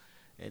Chicago,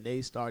 and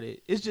they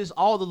started. It's just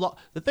all the law.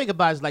 The thing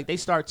about it is like they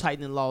start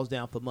tightening laws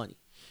down for money.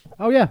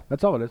 oh yeah,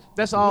 that's all it is.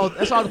 That's all.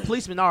 That's all the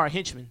policemen are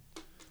henchmen.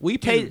 We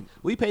pay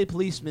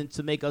policemen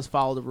to make us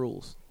follow the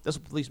rules. That's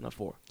what policemen are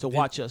for, to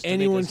watch us. To make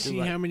Anyone us do see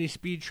right. how many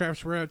speed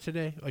traps were out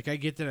today? Like, I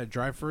get that I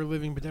drive for a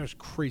living, but that was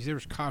crazy. There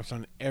was cops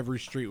on every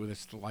street with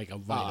a light Oh,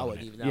 on I it.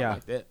 wasn't even out Yeah.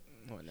 like that.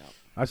 I wasn't out.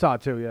 I saw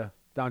it too. Yeah,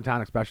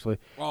 downtown especially.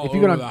 All if you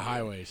over go the down,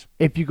 highways.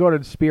 if you go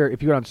to Spear,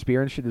 if you go down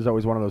Spear and shit, there's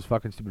always one of those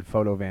fucking stupid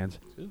photo vans.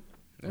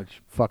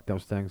 Which fuck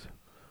those things.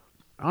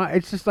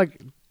 It's just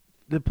like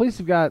the police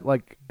have got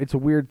like it's a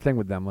weird thing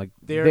with them. Like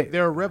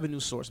They're a revenue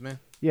source, man.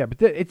 yeah, but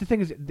the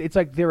thing is, it's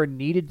like they're a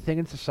needed thing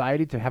in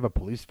society to have a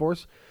police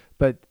force.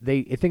 But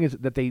the thing is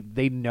that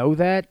they know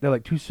that they're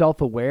like too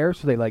self aware,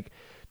 so they like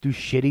do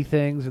shitty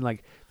things and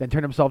like then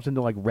turn themselves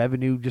into like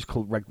revenue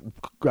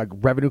like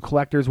revenue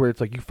collectors, where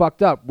it's like you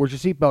fucked up. Where's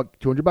your seatbelt?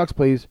 $200,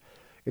 please.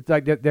 It's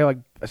like they're like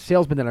a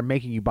salesman that are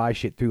making you buy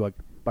shit through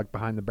like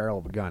behind the barrel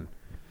of a gun.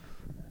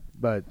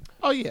 But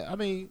Oh yeah, I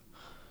mean,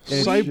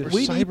 it's Cyber- just-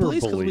 we need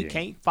police because we cyberbullying.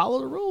 can't follow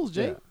the rules,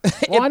 Jay.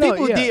 Well, I if know,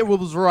 people yeah. did what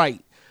was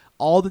right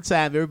all the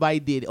time, everybody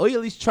did it, or at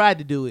least tried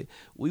to do it,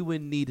 we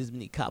wouldn't need as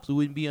many cops. We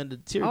wouldn't be under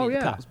the tyranny Oh, of the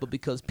yeah. cops. But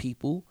because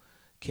people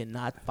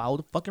cannot follow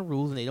the fucking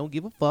rules and they don't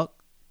give a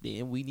fuck,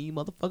 then we need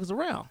motherfuckers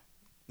around.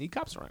 Need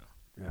cops around.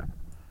 yeah.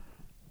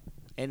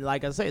 And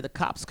like I say, the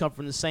cops come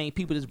from the same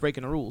people that's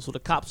breaking the rules. So the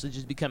cops are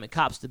just becoming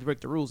cops to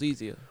break the rules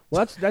easier.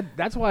 Well,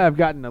 that's why I've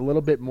gotten a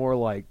little bit more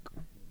like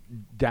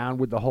down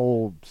with the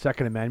whole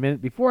Second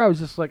Amendment. Before I was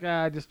just like,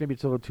 just maybe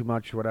it's a little too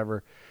much or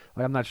whatever.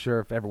 Like I'm not sure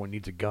if everyone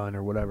needs a gun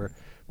or whatever.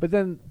 But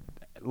then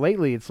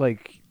lately, it's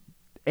like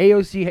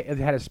AOC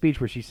had a speech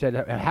where she said,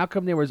 "How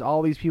come there was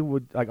all these people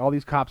with like all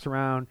these cops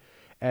around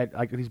at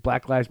like these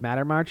Black Lives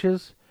Matter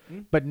marches?"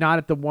 But not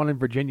at the one in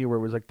Virginia where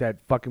it was like that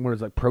fucking what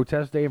was like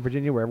protest day in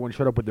Virginia where everyone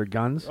showed up with their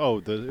guns. Oh,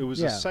 it was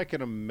Yeah. a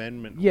Second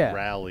Amendment Yeah.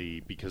 rally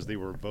because they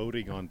were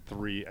voting on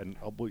three, and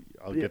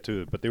I'll get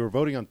to it, but they were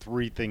voting on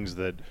three things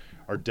that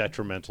are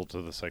detrimental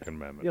to the Second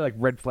Amendment. Yeah, like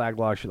red flag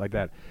law, shit like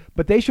that.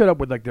 But they showed up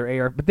with like their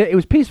AR, but it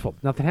was peaceful.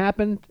 Nothing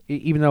happened,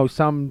 even though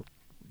some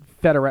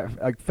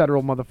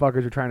federal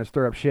motherfuckers are trying to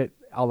stir up shit,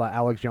 a la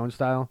Alex Jones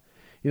style.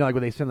 You know, like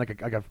when they send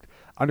like a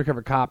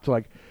undercover cop to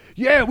like,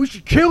 yeah, we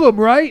should kill him,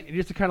 right? And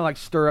just to kind of like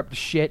stir up the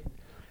shit.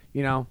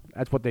 You know,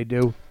 that's what they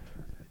do.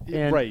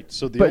 And- Right.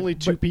 So the but- only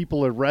two but-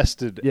 people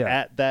arrested Yeah.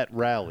 at that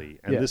rally,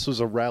 and Yeah. this was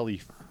a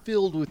rally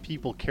filled with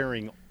people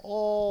carrying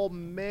all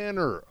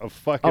manner of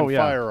fucking Oh, yeah.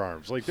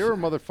 firearms. Like there were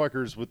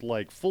motherfuckers with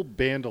like full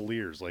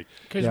bandoliers, like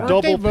Because Yeah.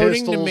 weren't they double voting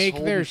pistols. to make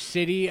their holding-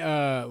 city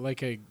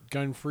like a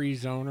gun-free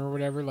zone or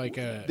whatever? Like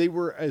a They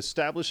were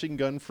establishing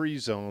gun-free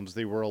zones.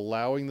 They were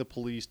allowing the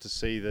police to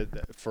say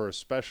that for a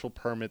special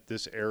permit,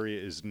 this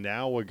area is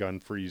now a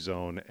gun-free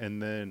zone.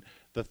 And then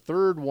the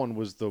third one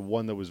was the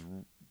one that was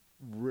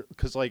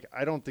because, like,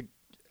 I don't think.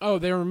 oh,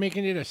 they were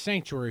making it a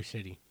sanctuary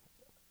city.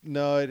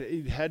 No,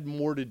 it had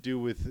more to do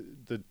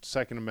with the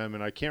Second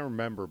Amendment. I can't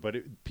remember, but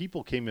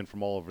people came in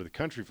from all over the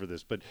country for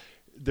this. But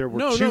there were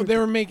No, two. they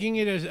were making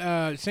it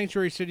a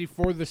sanctuary city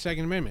for the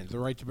Second Amendment, the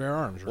right to bear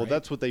arms. Right? Well,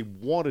 that's what they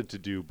wanted to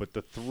do, but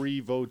the three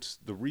votes,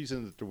 the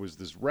reason that there was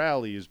this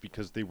rally is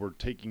because they were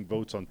taking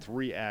votes on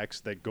three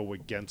acts that go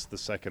against the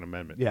Second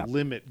Amendment. Yeah.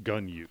 Limit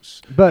gun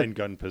use But and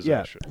gun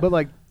possession. Yeah, but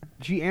like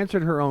she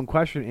answered her own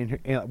question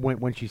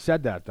when she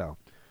said that though.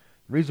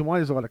 The reason why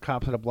there's a lot of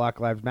cops at the Black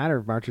Lives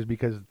Matter marches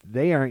because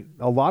a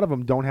lot of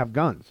them don't have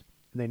guns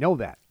and they know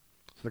that.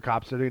 So the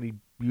cops are going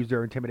to use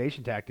their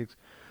intimidation tactics.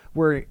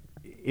 Where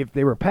if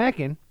they were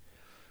packing,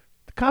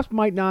 the cops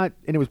might not,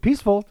 and it was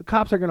peaceful. The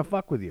cops are gonna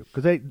fuck with you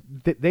because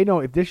they know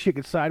if this shit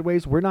gets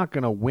sideways, we're not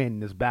gonna win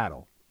this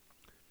battle.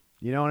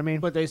 You know what I mean?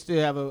 But they still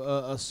have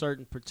a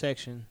certain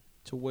protection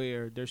to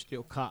where they're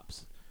still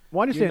cops.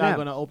 Well, I You're understand not that.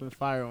 going to open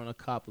fire on a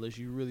cop unless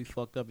you really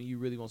fucked up and you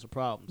really want some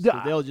problems. Yeah,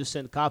 So they'll just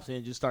send the cops in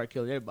and just start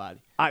killing everybody.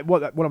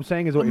 What I'm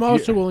saying is, if I'm you-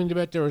 also willing to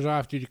bet there was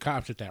off-duty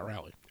cops at that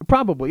rally.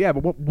 probably, yeah.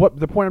 But what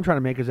the point I'm trying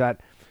to make is that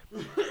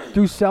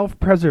through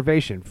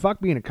self-preservation, fuck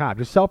being a cop,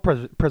 just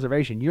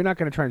self-preservation, you're not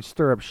going to try and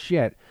stir up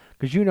shit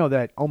because you know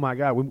that, oh my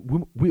god,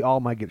 we all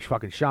might get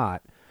fucking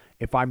shot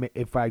if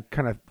I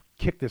kind of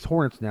kick this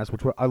hornet's nest,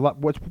 what a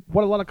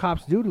lot of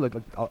cops do to like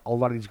a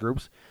lot of these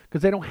groups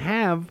because they don't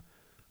have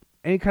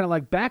any kind of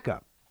like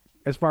backup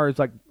as far as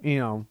like, you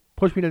know,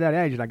 push me to that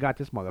edge and I got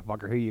this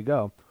motherfucker, here you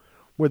go.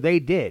 Where they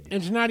did.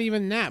 It's not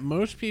even that.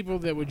 Most people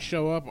that would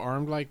show up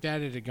armed like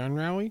that at a gun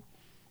rally,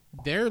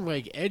 they're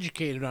like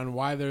educated on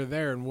why they're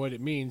there and what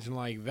it means, and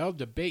like they'll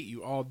debate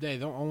you all day.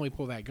 They'll only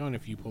pull that gun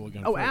if you pull a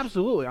gun. Oh, first.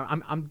 absolutely.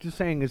 I'm just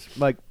saying it's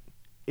like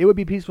it would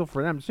be peaceful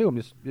for them too.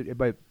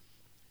 But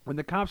when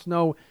the cops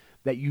know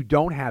that you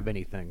don't have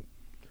anything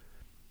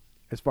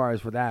as far as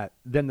for that,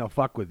 then they'll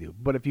fuck with you.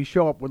 But if you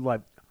show up with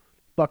like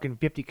fucking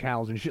 50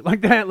 cals and shit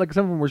like that, like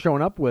some of them were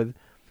showing up with,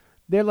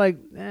 they're like,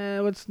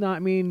 let's not. I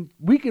mean,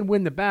 we can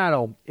win the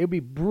battle. It'd be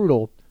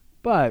brutal,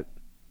 but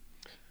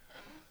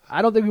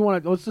I don't think we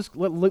want to. Let's just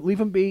leave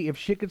them be. If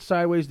shit gets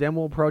sideways, then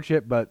we'll approach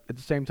it. But at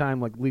the same time,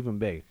 like leave them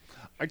be.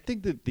 I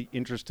think that the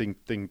interesting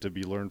thing to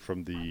be learned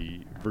from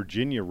the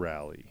Virginia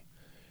rally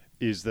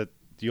is that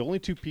the only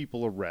two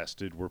people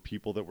arrested were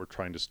people that were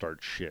trying to start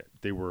shit.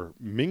 They were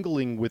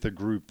mingling with a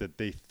group that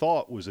they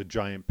thought was a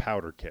giant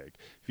powder keg.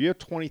 If you have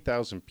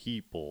 20,000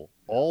 people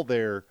all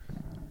there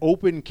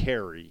open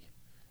carry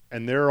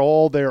and they're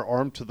all there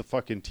armed to the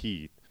fucking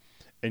teeth,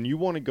 and you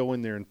want to go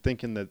in there and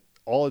thinking that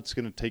all it's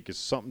going to take is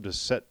something to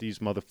set these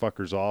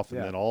motherfuckers off,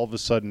 and then all of a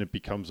sudden it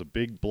becomes a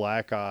big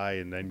black eye,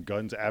 and then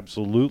guns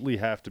absolutely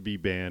have to be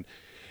banned.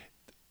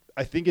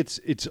 I think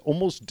it's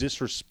almost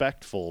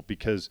disrespectful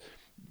because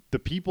the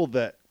people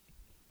that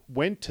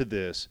went to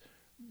this,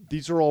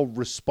 these are all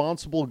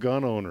responsible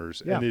gun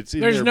owners, and it's in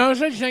There's their, no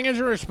such thing as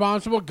a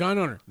responsible gun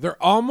owner.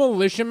 They're all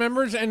militia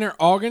members, and they're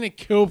all going to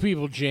kill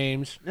people,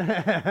 James.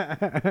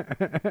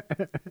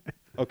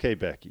 Okay,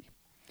 Becky.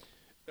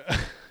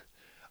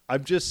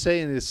 I'm just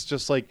saying it's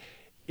just like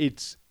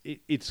it's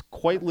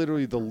quite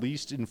literally the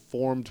least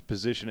informed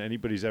position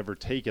anybody's ever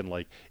taken.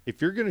 Like,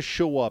 if you're going to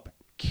show up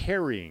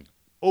carrying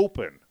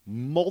open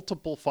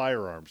multiple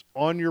firearms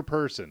on your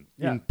person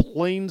in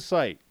plain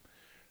sight,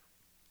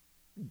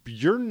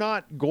 you're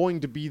not going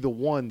to be the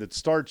one that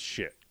starts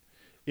shit.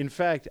 In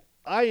fact,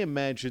 I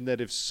imagine that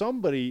if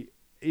somebody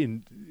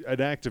in an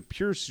act of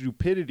pure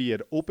stupidity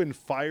had opened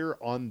fire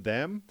on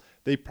them,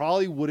 they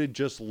probably would have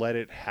just let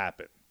it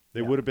happen.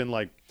 They would have been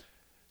like,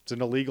 it's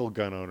an illegal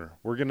gun owner.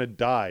 We're going to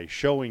die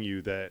showing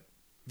you that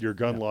your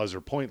gun laws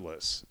are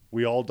pointless.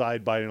 We all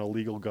died by an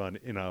illegal gun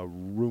in a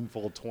room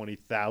full of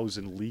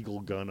 20,000 legal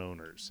gun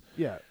owners.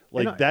 Yeah.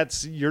 Like,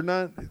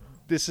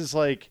 this is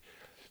like,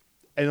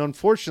 and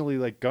unfortunately,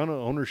 like, gun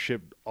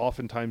ownership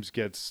oftentimes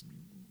gets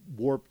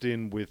warped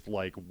in with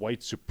like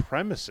white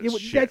supremacist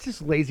shit. That's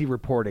just lazy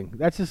reporting.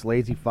 That's just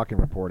lazy fucking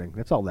reporting.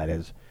 That's all that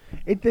is.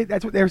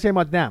 That's what they were saying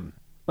about them.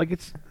 Like,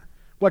 it's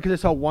what, because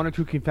they saw one or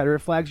two Confederate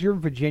flags. You're in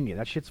Virginia.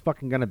 That shit's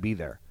fucking gonna be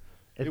there.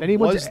 If It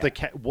anyone's was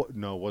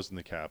no, it wasn't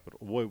the capital.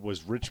 What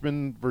was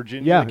Richmond,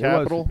 Virginia, the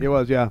capital? It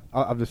was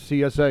of the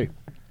CSA.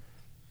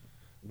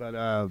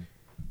 But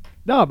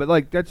no, but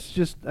like that's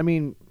just. I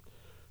mean,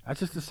 that's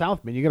just the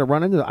South, man. You're gonna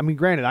run into. I mean,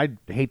 granted, I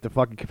hate the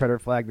fucking Confederate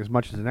flag as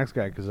much as the next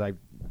guy because I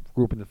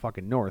grew up in the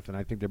fucking North, and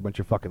I think they're a bunch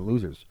of fucking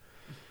losers.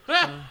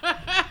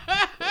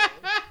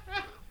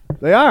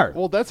 They are.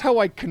 Well, that's how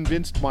I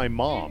convinced my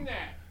mom.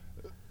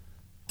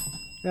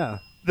 Yeah.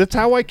 That's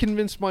how I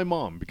convinced my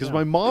mom, because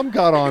my mom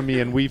got on me,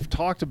 and we've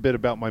talked a bit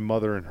about my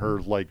mother and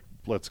her, like,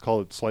 let's call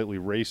it slightly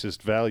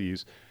racist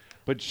values.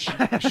 But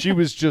she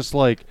was just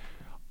like,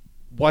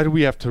 why do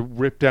we have to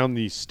rip down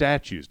these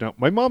statues? Now,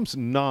 my mom's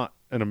not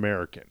an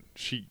American.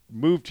 She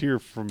moved here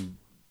from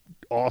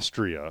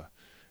Austria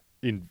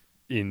in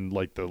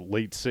like the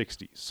late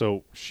 60s.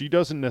 So she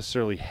doesn't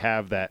necessarily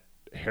have that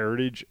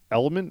heritage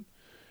element,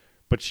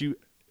 but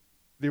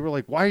they were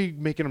like, why are you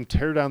making them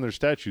tear down their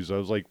statues? I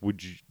was like,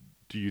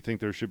 do you think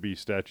there should be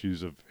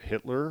statues of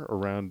Hitler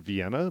around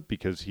Vienna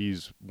because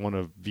he's one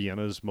of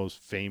Vienna's most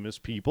famous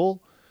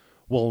people?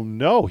 Well,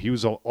 no, he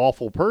was an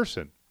awful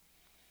person.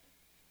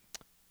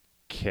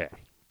 Okay.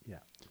 Yeah.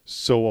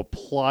 So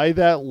apply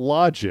that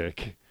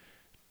logic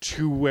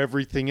to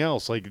everything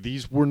else. Like,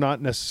 these were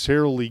not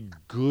necessarily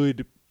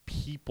good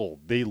people.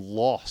 They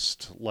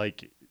lost.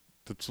 Like,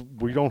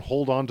 we don't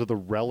hold on to the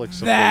relics of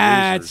the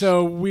That's losers.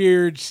 a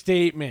weird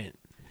statement.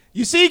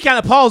 You see, he kind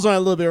of paused on it a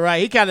little bit,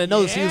 right? He kind of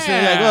noticed. He was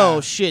saying, like, Yeah.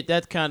 oh, shit,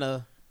 that kind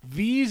of...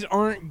 These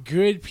aren't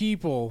good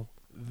people.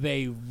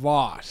 They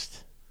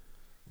lost.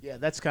 Yeah,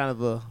 that's kind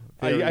of a...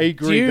 I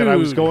agree that I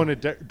was Dude. going a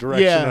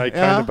direction Yeah, that I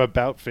kind of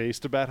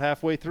about-faced about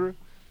halfway through.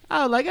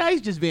 I was like,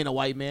 he's just being a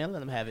white man.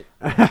 Let him have it.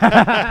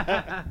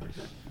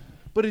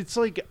 But it's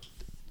like,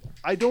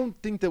 I don't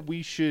think that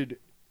we should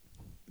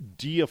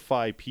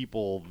deify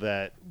people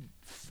that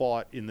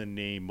fought in the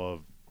name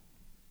of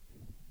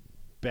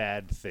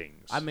bad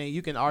things. I mean,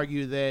 you can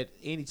argue that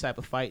any type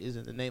of fight is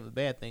in the name of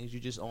bad things.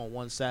 You're just on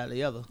one side or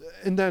the other.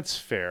 And that's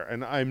fair,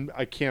 and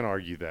I can't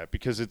argue that,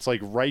 because it's like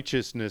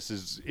righteousness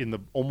is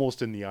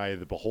almost in the eye of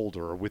the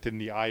beholder, or within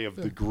the eye of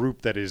the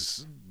group that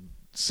is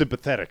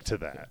sympathetic to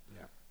that.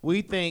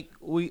 We think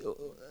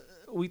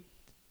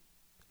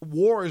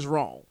war is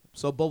wrong,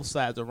 so both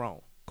sides are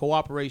wrong.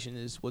 Cooperation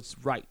is what's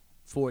right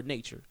for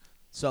nature.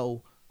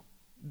 So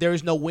there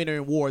is no winner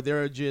in war.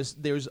 There's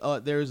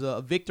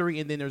a victory,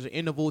 and then there's an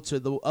interval to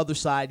the other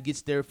side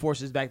gets their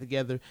forces back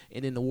together,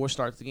 and then the war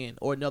starts again,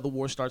 or another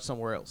war starts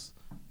somewhere else.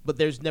 But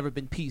there's never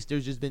been peace.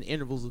 There's just been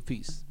intervals of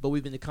peace. But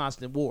we've been in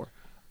constant war.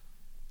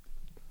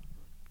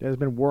 There's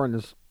been war on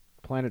this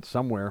planet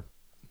somewhere.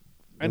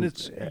 And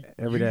it's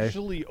every day.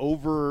 usually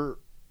over.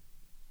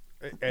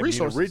 I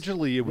Resources. mean,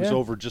 originally, it was Yeah.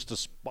 over just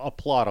a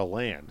plot of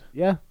land.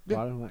 Yeah.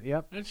 Yeah.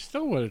 Yep. That's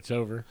still what it's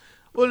over.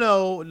 Well,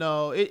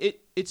 no,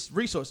 it's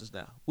resources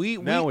now.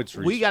 Now it's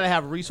we got to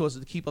have resources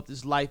to keep up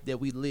this life that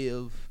we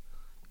live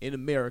in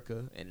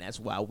America, and that's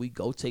why we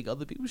go take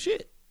other people's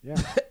shit.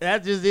 Yeah.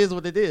 That just is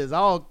what it is.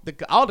 All the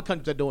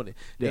countries are doing it.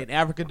 They're Yeah. in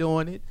Africa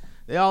doing it.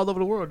 They're all over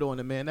the world doing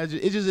it, man. It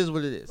just is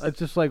what it is. It's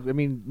just like, I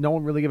mean, no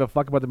one really gave a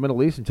fuck about the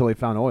Middle East until they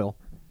found oil.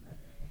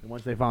 And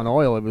once they found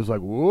oil, it was like,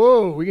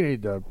 whoa, we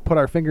need to put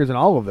our fingers in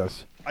all of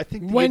this. I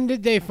think. When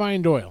did they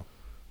find oil?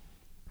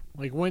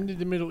 Like, when did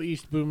the Middle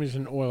East boom as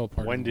an oil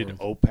part? When of the did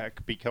world?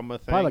 OPEC become a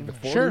thing? Probably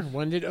like the 40s. Sure.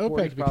 When did 40s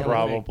OPEC become a thing?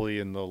 Probably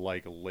in the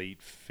late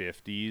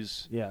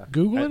 50s. Yeah.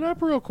 Google it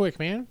up real quick,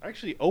 man.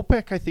 Actually,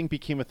 OPEC I think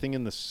became a thing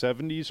in the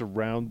 70s.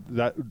 Around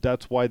that,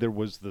 that's why there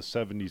was the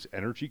 70s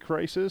energy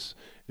crisis.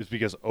 Is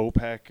because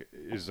OPEC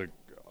is a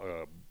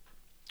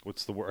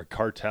what's the word? A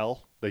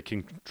cartel. They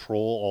can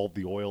control all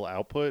the oil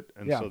output,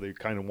 and Yeah. so they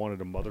kind of wanted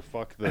to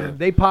motherfuck the.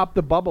 They popped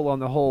the bubble on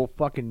the whole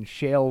fucking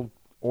shale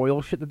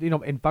oil shit that,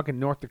 in fucking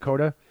North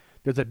Dakota.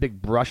 There's that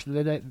big brush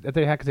that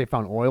they had because they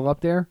found oil up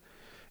there.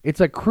 It's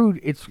like crude.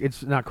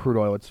 It's not crude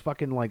oil. It's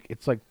fucking like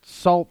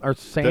salt or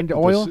sand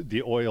oil.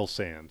 The oil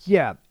sands.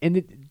 Yeah, and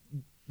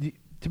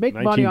to make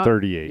money on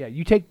 1938. yeah,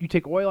 you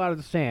take oil out of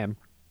the sand,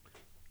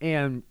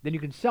 and then you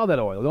can sell that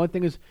oil. The only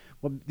thing is,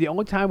 the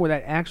only time where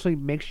that actually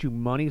makes you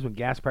money is when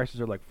gas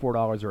prices are like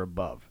 $4 or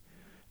above.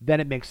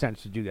 Then it makes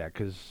sense to do that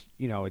because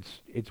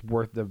it's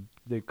worth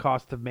the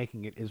cost of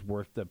making it is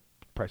worth the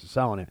price of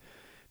selling it.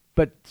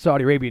 But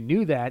Saudi Arabia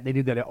knew that. They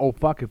knew that, oh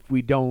fuck, if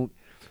we don't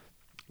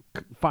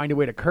find a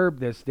way to curb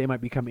this, they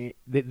might become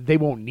they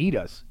won't need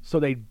us. So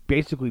they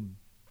basically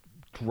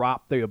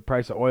dropped the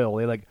price of oil.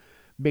 They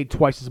made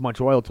twice as much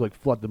oil to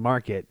flood the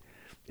market,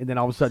 and then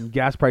all of a sudden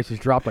gas prices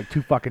dropped like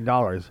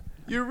 $2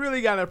 You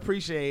really gotta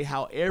appreciate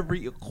how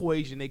every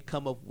equation they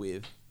come up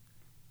with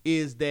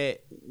is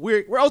that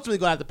we're ultimately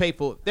gonna have to pay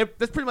for it.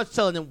 That's pretty much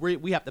telling them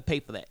we have to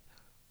pay for that.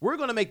 We're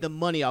gonna make the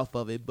money off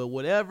of it, but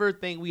whatever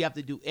thing we have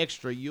to do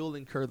extra, you'll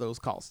incur those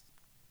costs.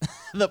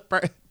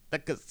 the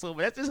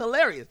consumer. That's just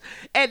hilarious,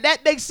 and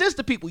that makes sense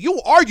to people. You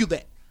will argue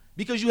that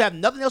because you have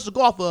nothing else to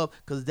go off of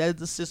because that is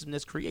the system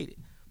that's created.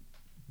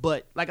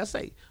 But like I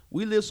say,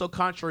 we live so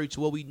contrary to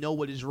what we know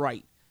what is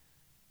right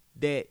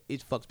that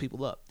it fucks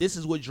people up. This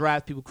is what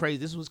drives people crazy.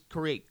 This was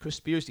create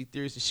conspiracy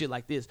theories and shit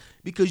like this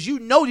because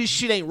this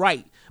shit ain't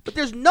right. But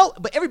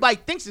but everybody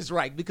thinks it's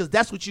right because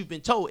that's what you've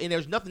been told, and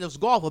there's nothing else to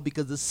go off of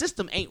because the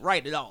system ain't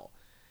right at all,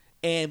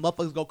 and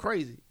motherfuckers go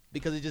crazy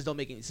because it just don't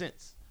make any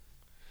sense.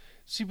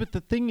 See, but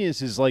the thing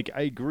is I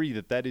agree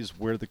that is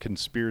where the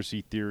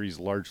conspiracy theories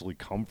largely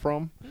come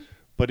from.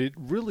 But it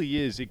really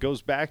is. It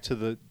goes back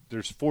to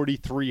there's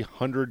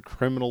 4,300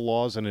 criminal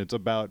laws, and it's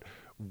about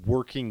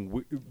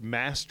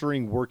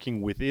mastering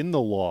working within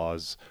the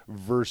laws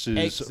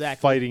versus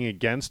fighting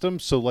against them.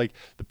 So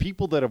the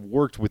people that have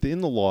worked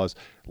within the laws,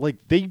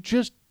 they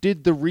just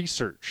did the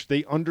research.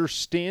 They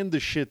understand the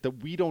shit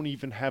that we don't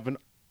even have an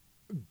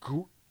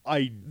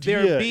idea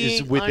They're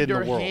being is within the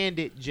world.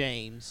 underhanded,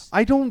 James.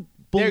 I don't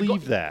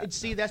believe that.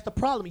 See, that's the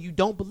problem. You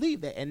don't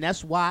believe that, and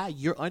that's why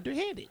you're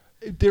underhanded.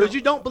 There- Because you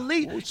don't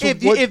believe. So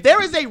If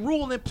there is a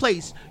rule in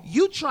place,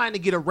 you trying to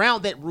get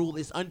around that rule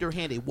is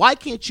underhanded. Why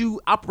can't you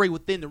operate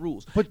within the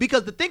rules?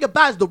 Because the thing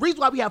about it is the reason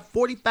why we have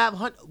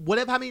 4,500,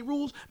 whatever how many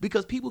rules,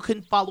 because people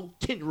couldn't follow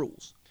 10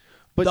 rules.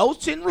 But those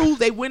 10 rules,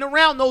 they went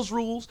around those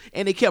rules,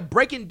 and they kept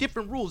breaking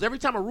different rules. Every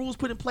time a rule was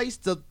put in place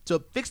to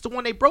fix the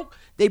one they broke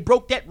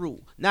that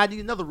rule. Now I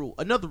need another rule.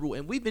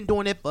 And we've been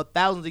doing it for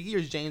thousands of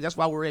years, James. That's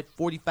why we're at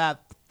 45,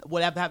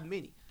 whatever, how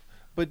many.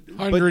 But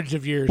Hundreds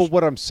of years. But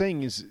what I'm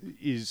saying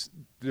is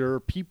there are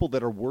people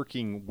that are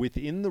working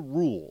within the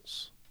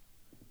rules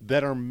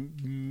that are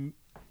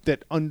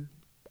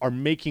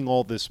making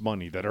all this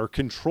money, that are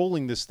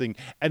controlling this thing,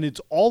 and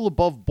it's all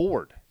above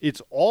board.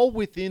 It's all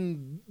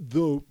within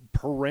the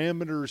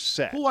parameters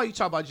set. Who are you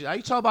talking about? Are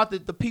you talking about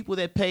the people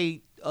that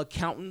pay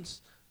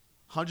accountants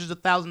hundreds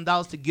of thousands of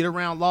dollars to get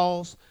around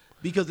laws?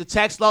 Because the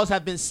tax laws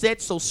have been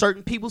set so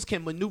certain peoples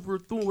can maneuver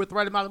through with the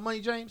right amount of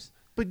money, James.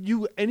 But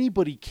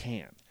anybody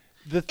can.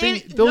 The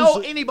thing, No,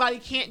 anybody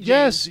can't, James.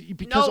 Yes,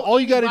 because No, all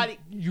you got anybody-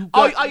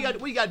 to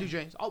what you got to do,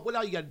 James? What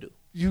all you got to do?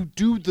 you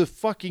do the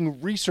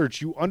fucking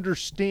research. You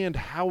understand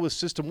how a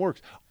system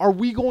works. Are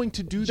we going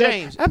to do that?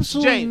 James,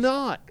 Absolutely James,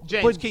 not.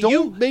 James, but can don't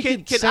you make can,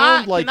 it can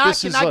sound I, like can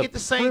this I, is can I a get the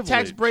same tax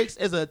privilege. breaks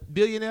as a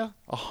billionaire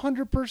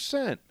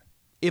 100%.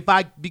 if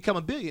I become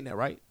a billionaire,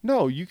 right?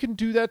 No, you can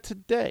do that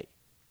today.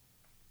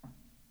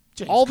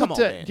 James, All the come on,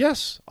 time. man.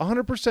 Yes,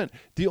 100%.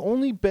 The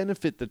only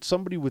benefit that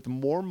somebody with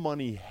more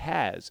money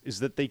has is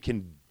that they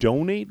can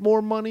donate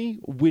more money,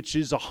 which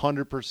is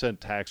 100%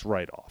 tax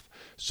write-off.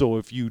 So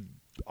if you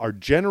are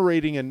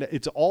generating,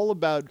 it's all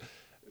about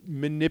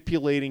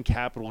manipulating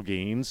capital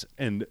gains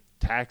and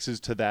taxes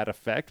to that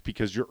effect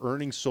because you're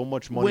earning so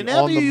much money Whenever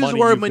on you the use money the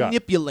word you've got.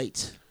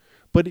 manipulate,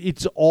 But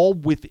it's all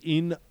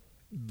within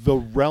the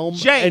realm.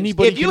 James,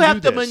 Anybody if you can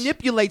have do to this.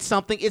 manipulate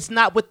something, it's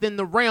not within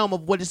the realm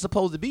of what it's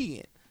supposed to be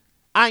in.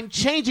 I'm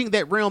changing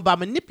that realm by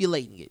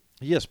manipulating it.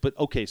 Yes, but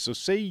okay, so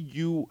say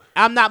you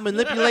I'm not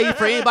manipulating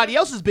for anybody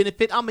else's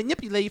benefit. I'm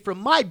manipulating for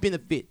my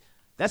benefit.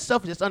 That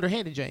stuff is just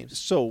underhanded, James.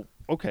 So,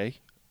 okay,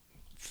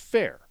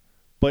 fair.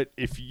 But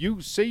if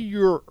you say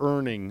you're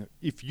earning,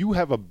 if you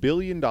have $1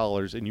 billion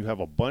and you have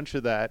a bunch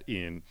of that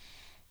in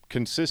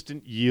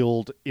consistent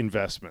yield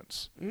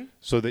investments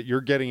so that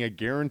you're getting a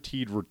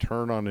guaranteed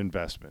return on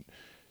investment,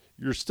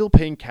 you're still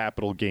paying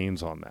capital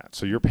gains on that.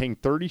 So you're paying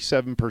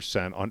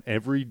 37% on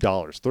every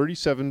dollar.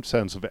 37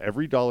 cents of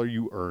every dollar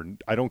you earn.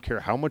 I don't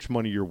care how much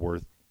money you're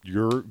worth,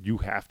 you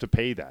have to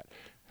pay that.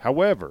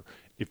 However,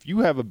 if you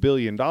have $1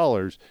 billion,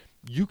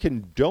 you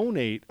can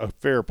donate a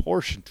fair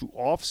portion to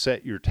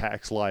offset your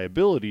tax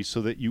liability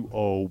so that you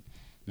owe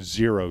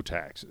zero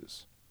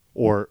taxes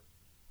or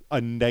a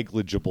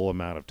negligible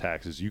amount of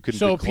taxes. You can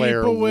So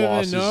declare people with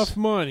losses enough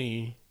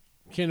money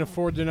can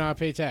afford to not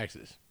pay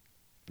taxes.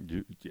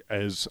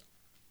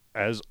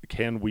 as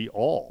can we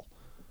all.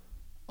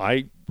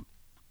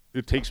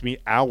 It takes me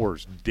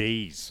hours,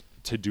 days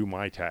to do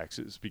my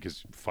taxes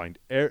because find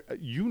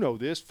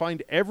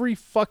every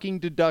fucking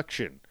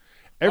deduction.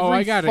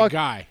 I got a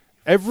guy.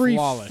 Every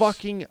Flawless.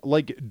 fucking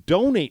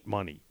donate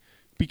money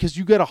because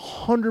you get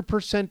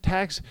 100%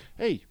 tax.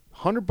 Hey,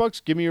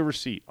 $100, give me a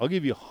receipt. I'll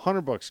give you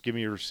 $100, give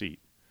me a receipt.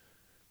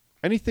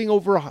 Anything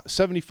over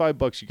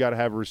 $75, you got to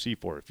have a receipt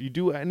for. If you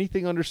do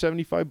anything under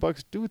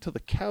 $75, do it till the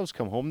cows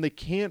come home. They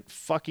can't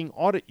fucking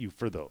audit you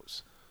for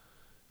those.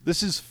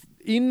 This is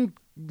in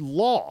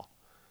law.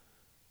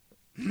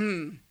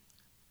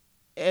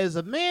 As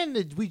a man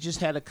that we just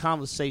had a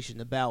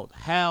conversation about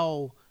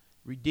how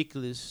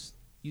ridiculous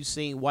you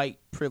seen white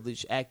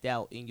privilege act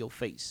out in your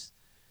face.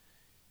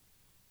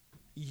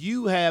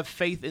 You have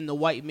faith in the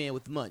white man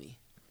with money.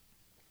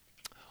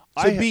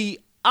 To be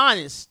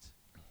honest,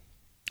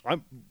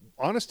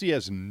 Honesty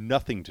has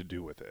nothing to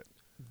do with it.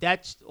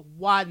 that's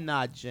why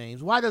not,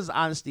 James. Why does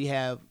honesty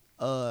have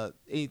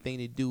anything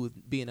to do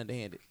with being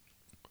underhanded?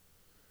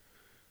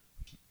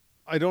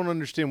 I don't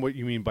understand what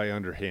you mean by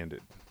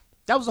underhanded.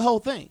 That was the whole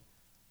thing.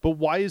 But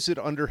why is it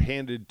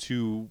underhanded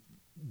to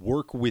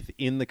work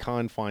within the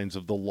confines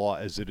of the law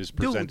as it is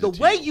presented Dude, the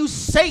to way you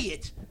say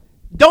it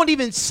don't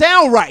even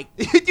sound right.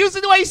 You see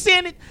the way he's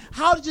saying it?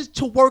 How does it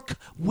to work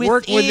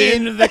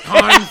within the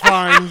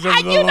confines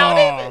of the You don't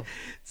law. even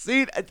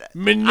see.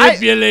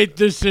 Manipulate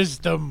the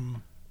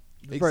system.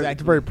 It's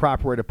a very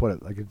proper way to put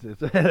it. Like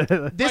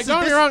Don't get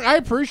me wrong, I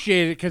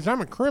appreciate it because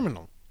I'm a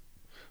criminal.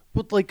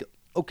 But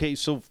okay,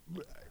 so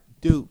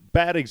dude.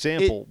 bad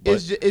example.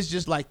 It's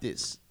just like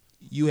this.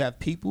 You have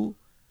people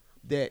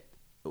that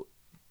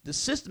the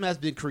system has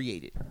been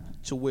created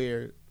to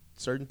where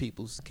certain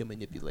peoples can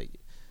manipulate it,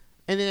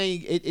 and then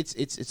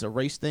it's a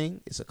race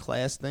thing, it's a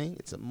class thing,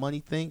 it's a money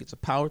thing, it's a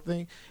power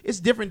thing. It's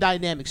different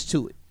dynamics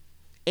to it,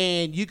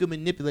 and you can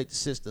manipulate the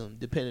system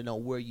depending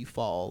on where you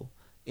fall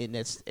in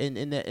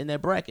that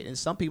bracket. And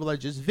some people are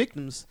just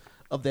victims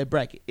of that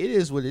bracket. It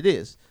is what it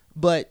is,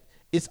 but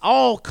it's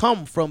all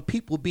come from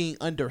people being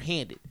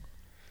underhanded.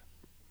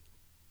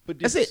 but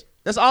That's it.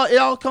 That's all. It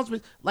all comes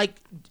with,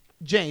 like,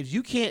 James,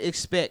 you can't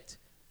expect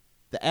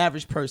the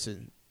average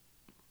person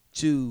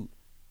to.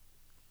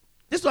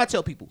 This is what I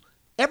tell people.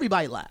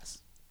 Everybody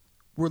lies.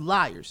 We're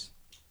liars.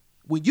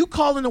 When you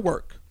call into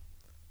work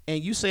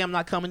and you say I'm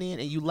not coming in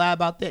and you lie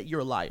about that,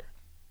 you're a liar.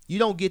 You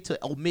don't get to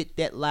omit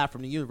that lie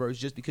from the universe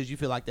just because you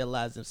feel like that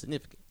lie is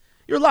insignificant.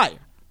 You're a liar.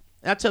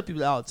 And I tell people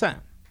that all the time.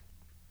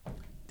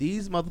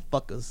 These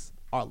motherfuckers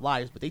are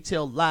liars, but they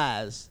tell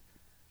lies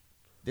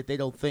that they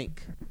don't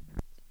think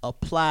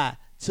apply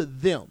to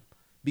them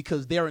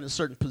because they're in a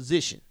certain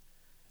position.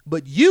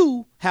 But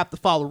you have to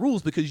follow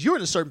rules because you're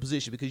in a certain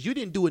position because you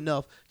didn't do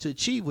enough to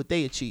achieve what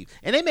they achieved.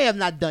 And they may have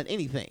not done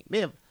anything. May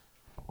have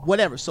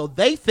whatever. So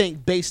they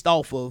think based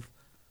off of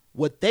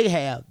what they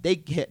have,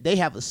 they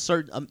have a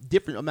certain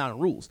different amount of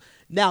rules.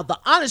 Now, the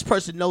honest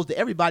person knows that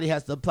everybody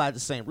has to apply the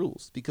same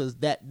rules because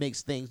that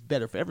makes things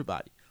better for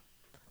everybody.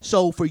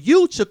 So for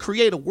you to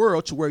create a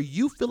world to where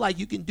you feel like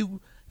you can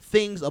do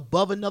things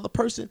above another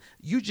person,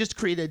 you just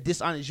created a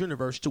dishonest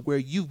universe to where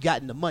you've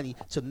gotten the money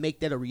to make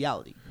that a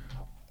reality.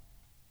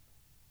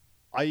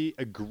 I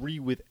agree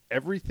with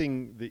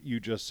everything that you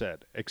just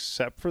said,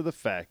 except for the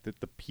fact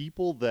that the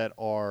people that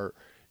are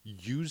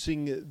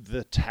using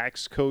the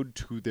tax code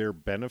to their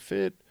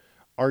benefit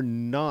are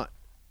not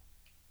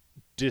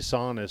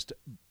dishonest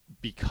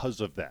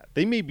because of that.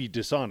 They may be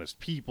dishonest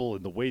people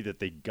in the way that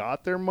they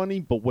got their money,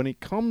 but when it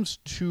comes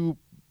to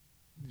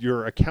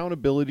your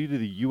accountability to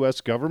the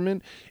U.S.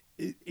 government,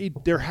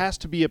 there has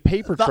to be a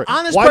paper trail.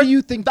 Why do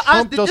you think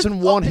Trump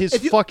doesn't want his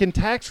fucking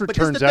tax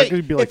returns out?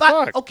 He'd be like,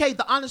 fuck. Okay,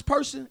 the honest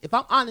person, if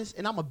I'm honest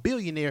and I'm a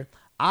billionaire,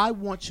 I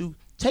want to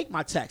take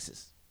my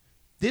taxes.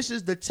 This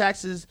is the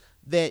taxes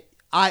that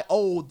I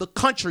owe the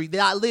country that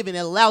I live in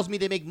that allows me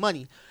to make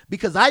money.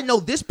 Because I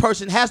know this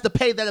person has to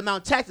pay that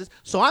amount of taxes,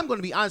 so I'm going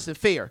to be honest and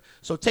fair.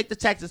 So take the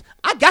taxes.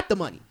 I got the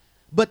money.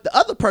 But the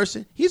other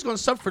person, he's going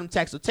to suffer from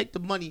taxes. So take the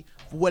money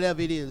for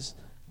whatever it is.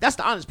 That's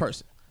the honest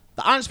person.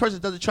 The honest person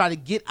doesn't try to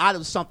get out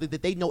of something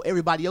that they know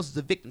everybody else is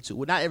a victim to.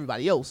 Well, not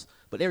everybody else,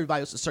 but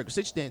everybody else is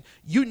circumcision.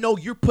 You know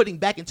you're putting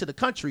back into the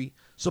country,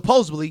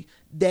 supposedly,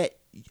 that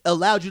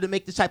allowed you to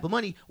make this type of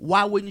money.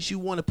 Why wouldn't you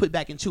want to put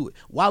back into it?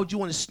 Why would you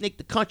want to snake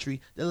the country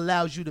that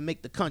allows you to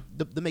make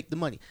to make the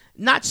money?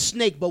 Not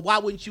snake, but why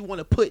wouldn't you want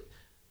to put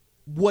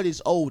what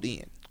is owed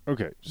in?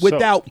 Okay.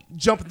 Without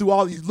jumping through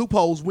all these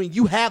loopholes when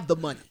you have the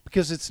money.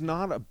 Because it's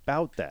not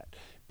about that.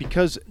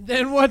 Because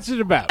then what's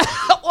it about?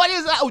 What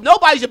is that?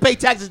 Nobody should pay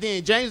taxes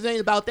then, James. It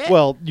ain't about that.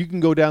 Well, you can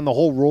go down the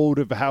whole road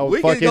of how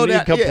fucking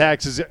income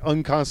tax is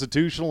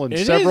unconstitutional, and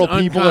several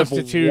people have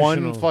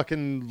won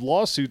fucking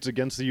lawsuits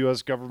against the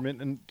U.S.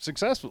 government and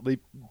successfully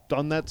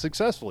done that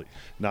successfully.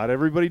 Not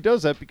everybody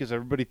does that because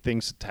everybody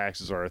thinks that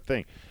taxes are a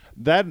thing.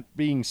 That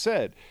being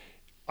said,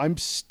 I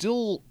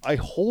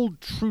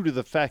hold true to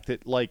the fact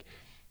that like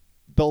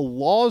the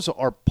laws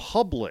are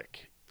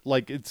public.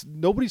 Like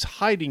nobody's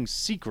hiding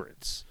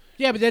secrets.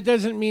 Yeah, but that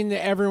doesn't mean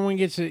that everyone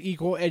gets an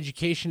equal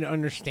education to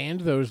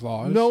understand those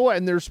laws. No,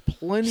 and there's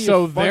plenty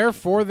So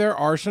therefore, there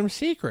are some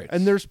secrets.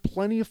 And there's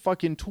plenty of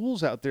fucking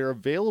tools out there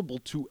available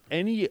to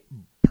any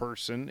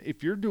person.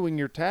 If you're doing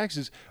your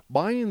taxes,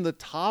 buying the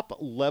top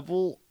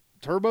level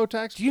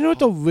TurboTax. Do you know what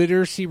the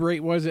literacy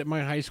rate was at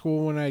my high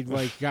school when I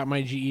got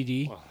my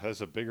GED? Well, that's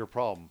a bigger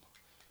problem.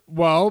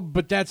 Well,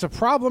 but that's a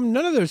problem.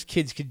 None of those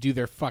kids could do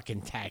their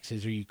fucking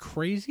taxes. Are you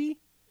crazy?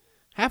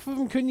 Half of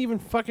them couldn't even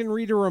fucking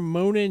read a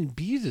Ramona and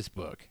Beezus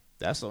book.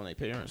 That's on their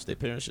parents. Their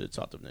parents should have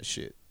taught them that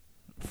shit.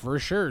 For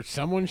sure.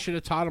 Someone should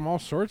have taught them all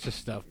sorts of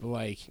stuff. But,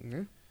 like,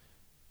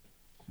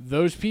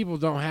 those people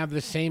don't have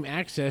the same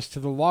access to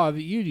the law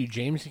that you do,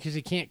 James, because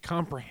they can't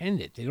comprehend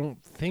it. They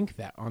don't think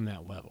that on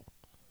that level.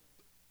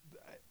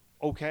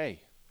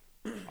 Okay.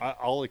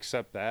 I'll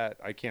accept that.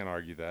 I can't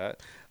argue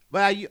that.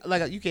 But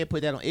you can't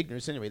put that on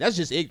ignorance anyway. That's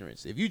just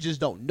ignorance. If you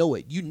just don't know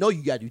it, you know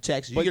you got to do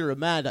taxes. You get a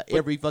reminder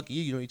every fucking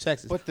year you do your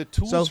taxes. But the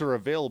tools are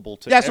available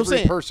to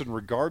every person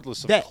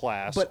regardless of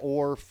class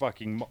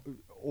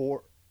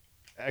or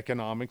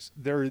economics.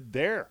 They're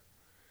there.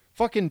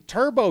 Fucking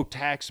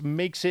TurboTax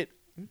makes it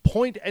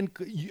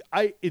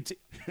it's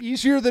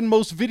easier than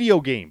most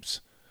video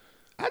games.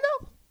 I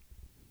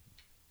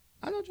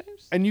know,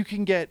 James. And you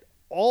can get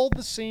all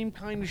the same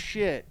kind of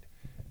shit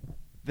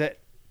that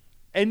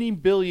any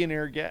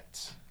billionaire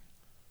gets.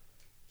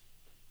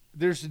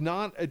 There's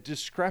not a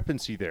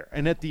discrepancy there.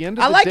 And at the end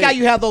of the day... I like how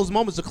you have those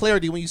moments of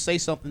clarity when you say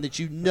something that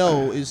you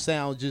know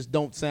just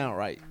don't sound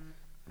right.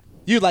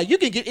 You're like, you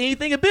can get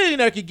anything a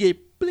billionaire can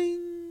get.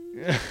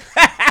 Bling.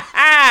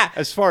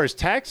 As far as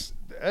tax...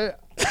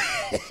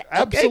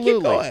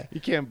 absolutely. Okay, you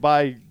can't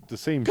buy the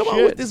same shit. Come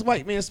on with this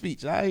white man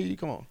speech. I hear you.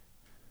 Come on.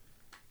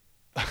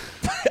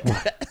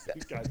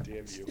 God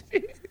damn you.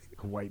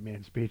 White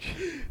man speech.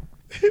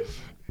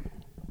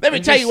 Let me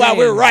tell you why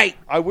we're right.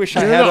 I wish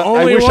I You're had the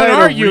only one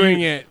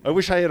arguing it. I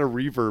wish I had a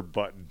reverb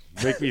button.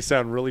 Make me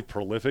sound really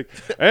prolific.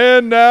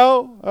 And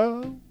now,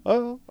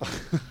 Womp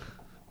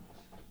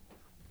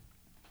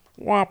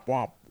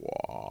womp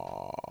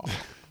womp.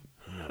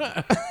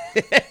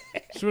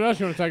 So what else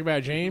you want to talk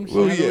about, James?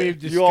 Well, Now that yeah.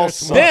 we've You all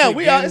discussed suck. once Damn,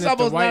 again it's that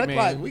the almost white 9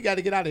 o'clock. man- We got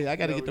to get out of here. I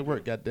got to get to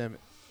work. God damn it.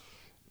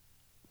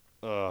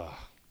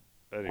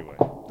 anyway,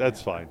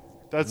 that's fine.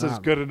 That's as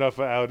good enough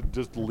out.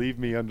 Just leave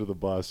me under the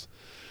bus.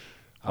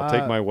 I'll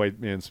take my white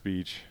man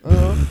speech.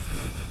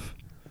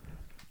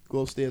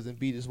 Go upstairs and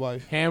beat his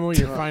wife. Hamill,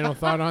 your final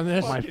thought on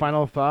this? My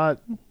final thought.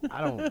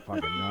 I don't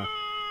fucking know.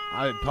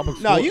 Public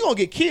No, school- you're going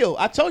to get killed.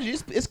 I told you,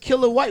 it's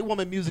killer white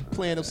woman music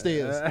playing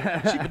upstairs.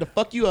 She finna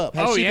fuck you up.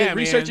 Has Oh, she yeah, been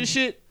researching man.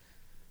 shit?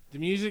 The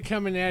music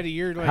coming out of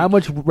your How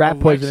much rat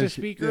poison Alexa is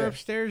she- speaker yeah.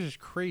 upstairs is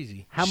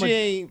crazy. How She much?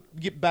 ain't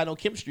get by no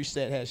chemistry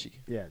set, has she?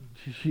 Yeah,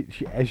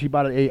 she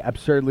bought a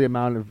absurdly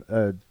amount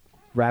of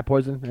rat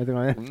poison. Anything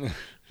like that?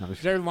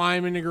 Is there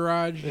lime in the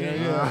garage?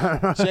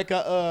 Yeah. Check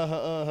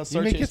her You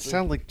search make it history.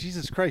 sound like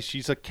Jesus Christ.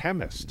 She's a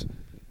chemist.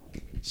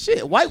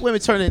 Shit, white women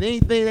turning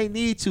anything they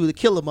need to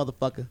kill a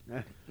motherfucker.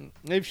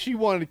 If she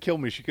wanted to kill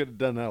me, she could have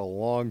done that a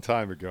long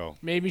time ago.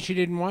 Maybe she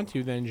didn't want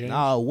to then, James.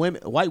 No,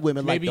 white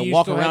women Maybe like to you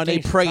walk still have around, they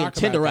things to pray and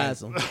talk about tenderize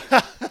them.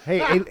 Hey,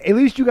 at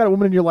least you got a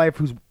woman in your life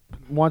who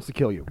wants to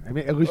kill you. I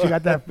mean, at least you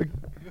got that.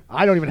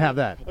 I don't even have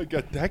that. I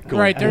got that going.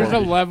 Right, there's for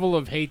a me. level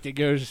of hate that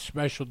goes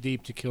special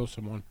deep to kill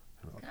someone.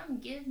 Come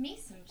give me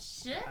some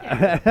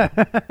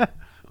sugar.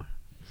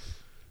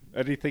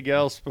 Anything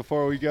else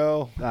before we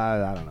go?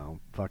 I don't know.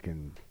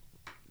 Fucking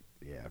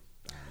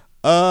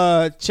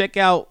yeah. Check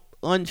out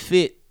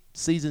Unfit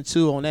season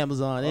 2 on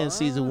Amazon and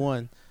season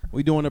 1.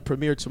 We're doing a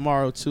premiere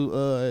tomorrow too.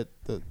 At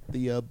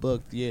the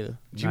Bug Theater.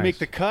 Did you Nice. make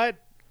the cut?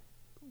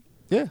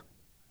 Yeah,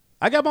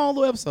 I got my own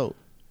little episode.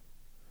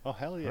 Oh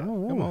hell yeah! I got my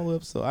own little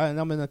episode.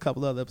 I'm in a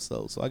couple other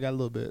episodes, so I got a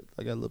little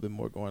bit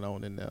more going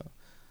on in there.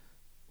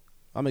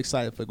 I'm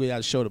excited for. We got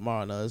a show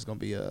tomorrow. Now it's gonna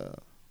be I'm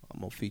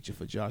gonna feature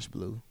for Josh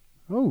Blue.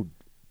 Oh,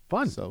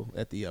 fun. So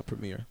at the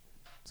premiere,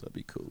 so it'd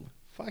be cool.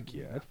 Fuck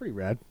yeah! That's pretty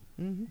rad.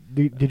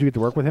 Did you get to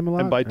work with him a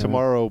lot? And by Or-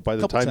 tomorrow, by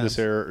the Couple time times. this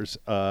airs,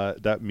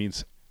 that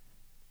means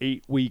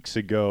 8 weeks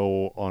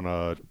ago on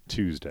a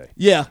Tuesday.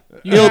 Yeah,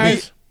 You it'll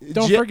guys, be.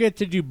 don't J- forget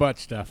to do butt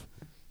stuff.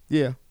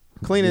 Yeah,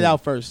 clean it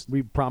out first.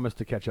 We promise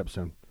to catch up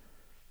soon.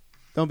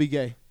 Don't be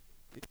gay.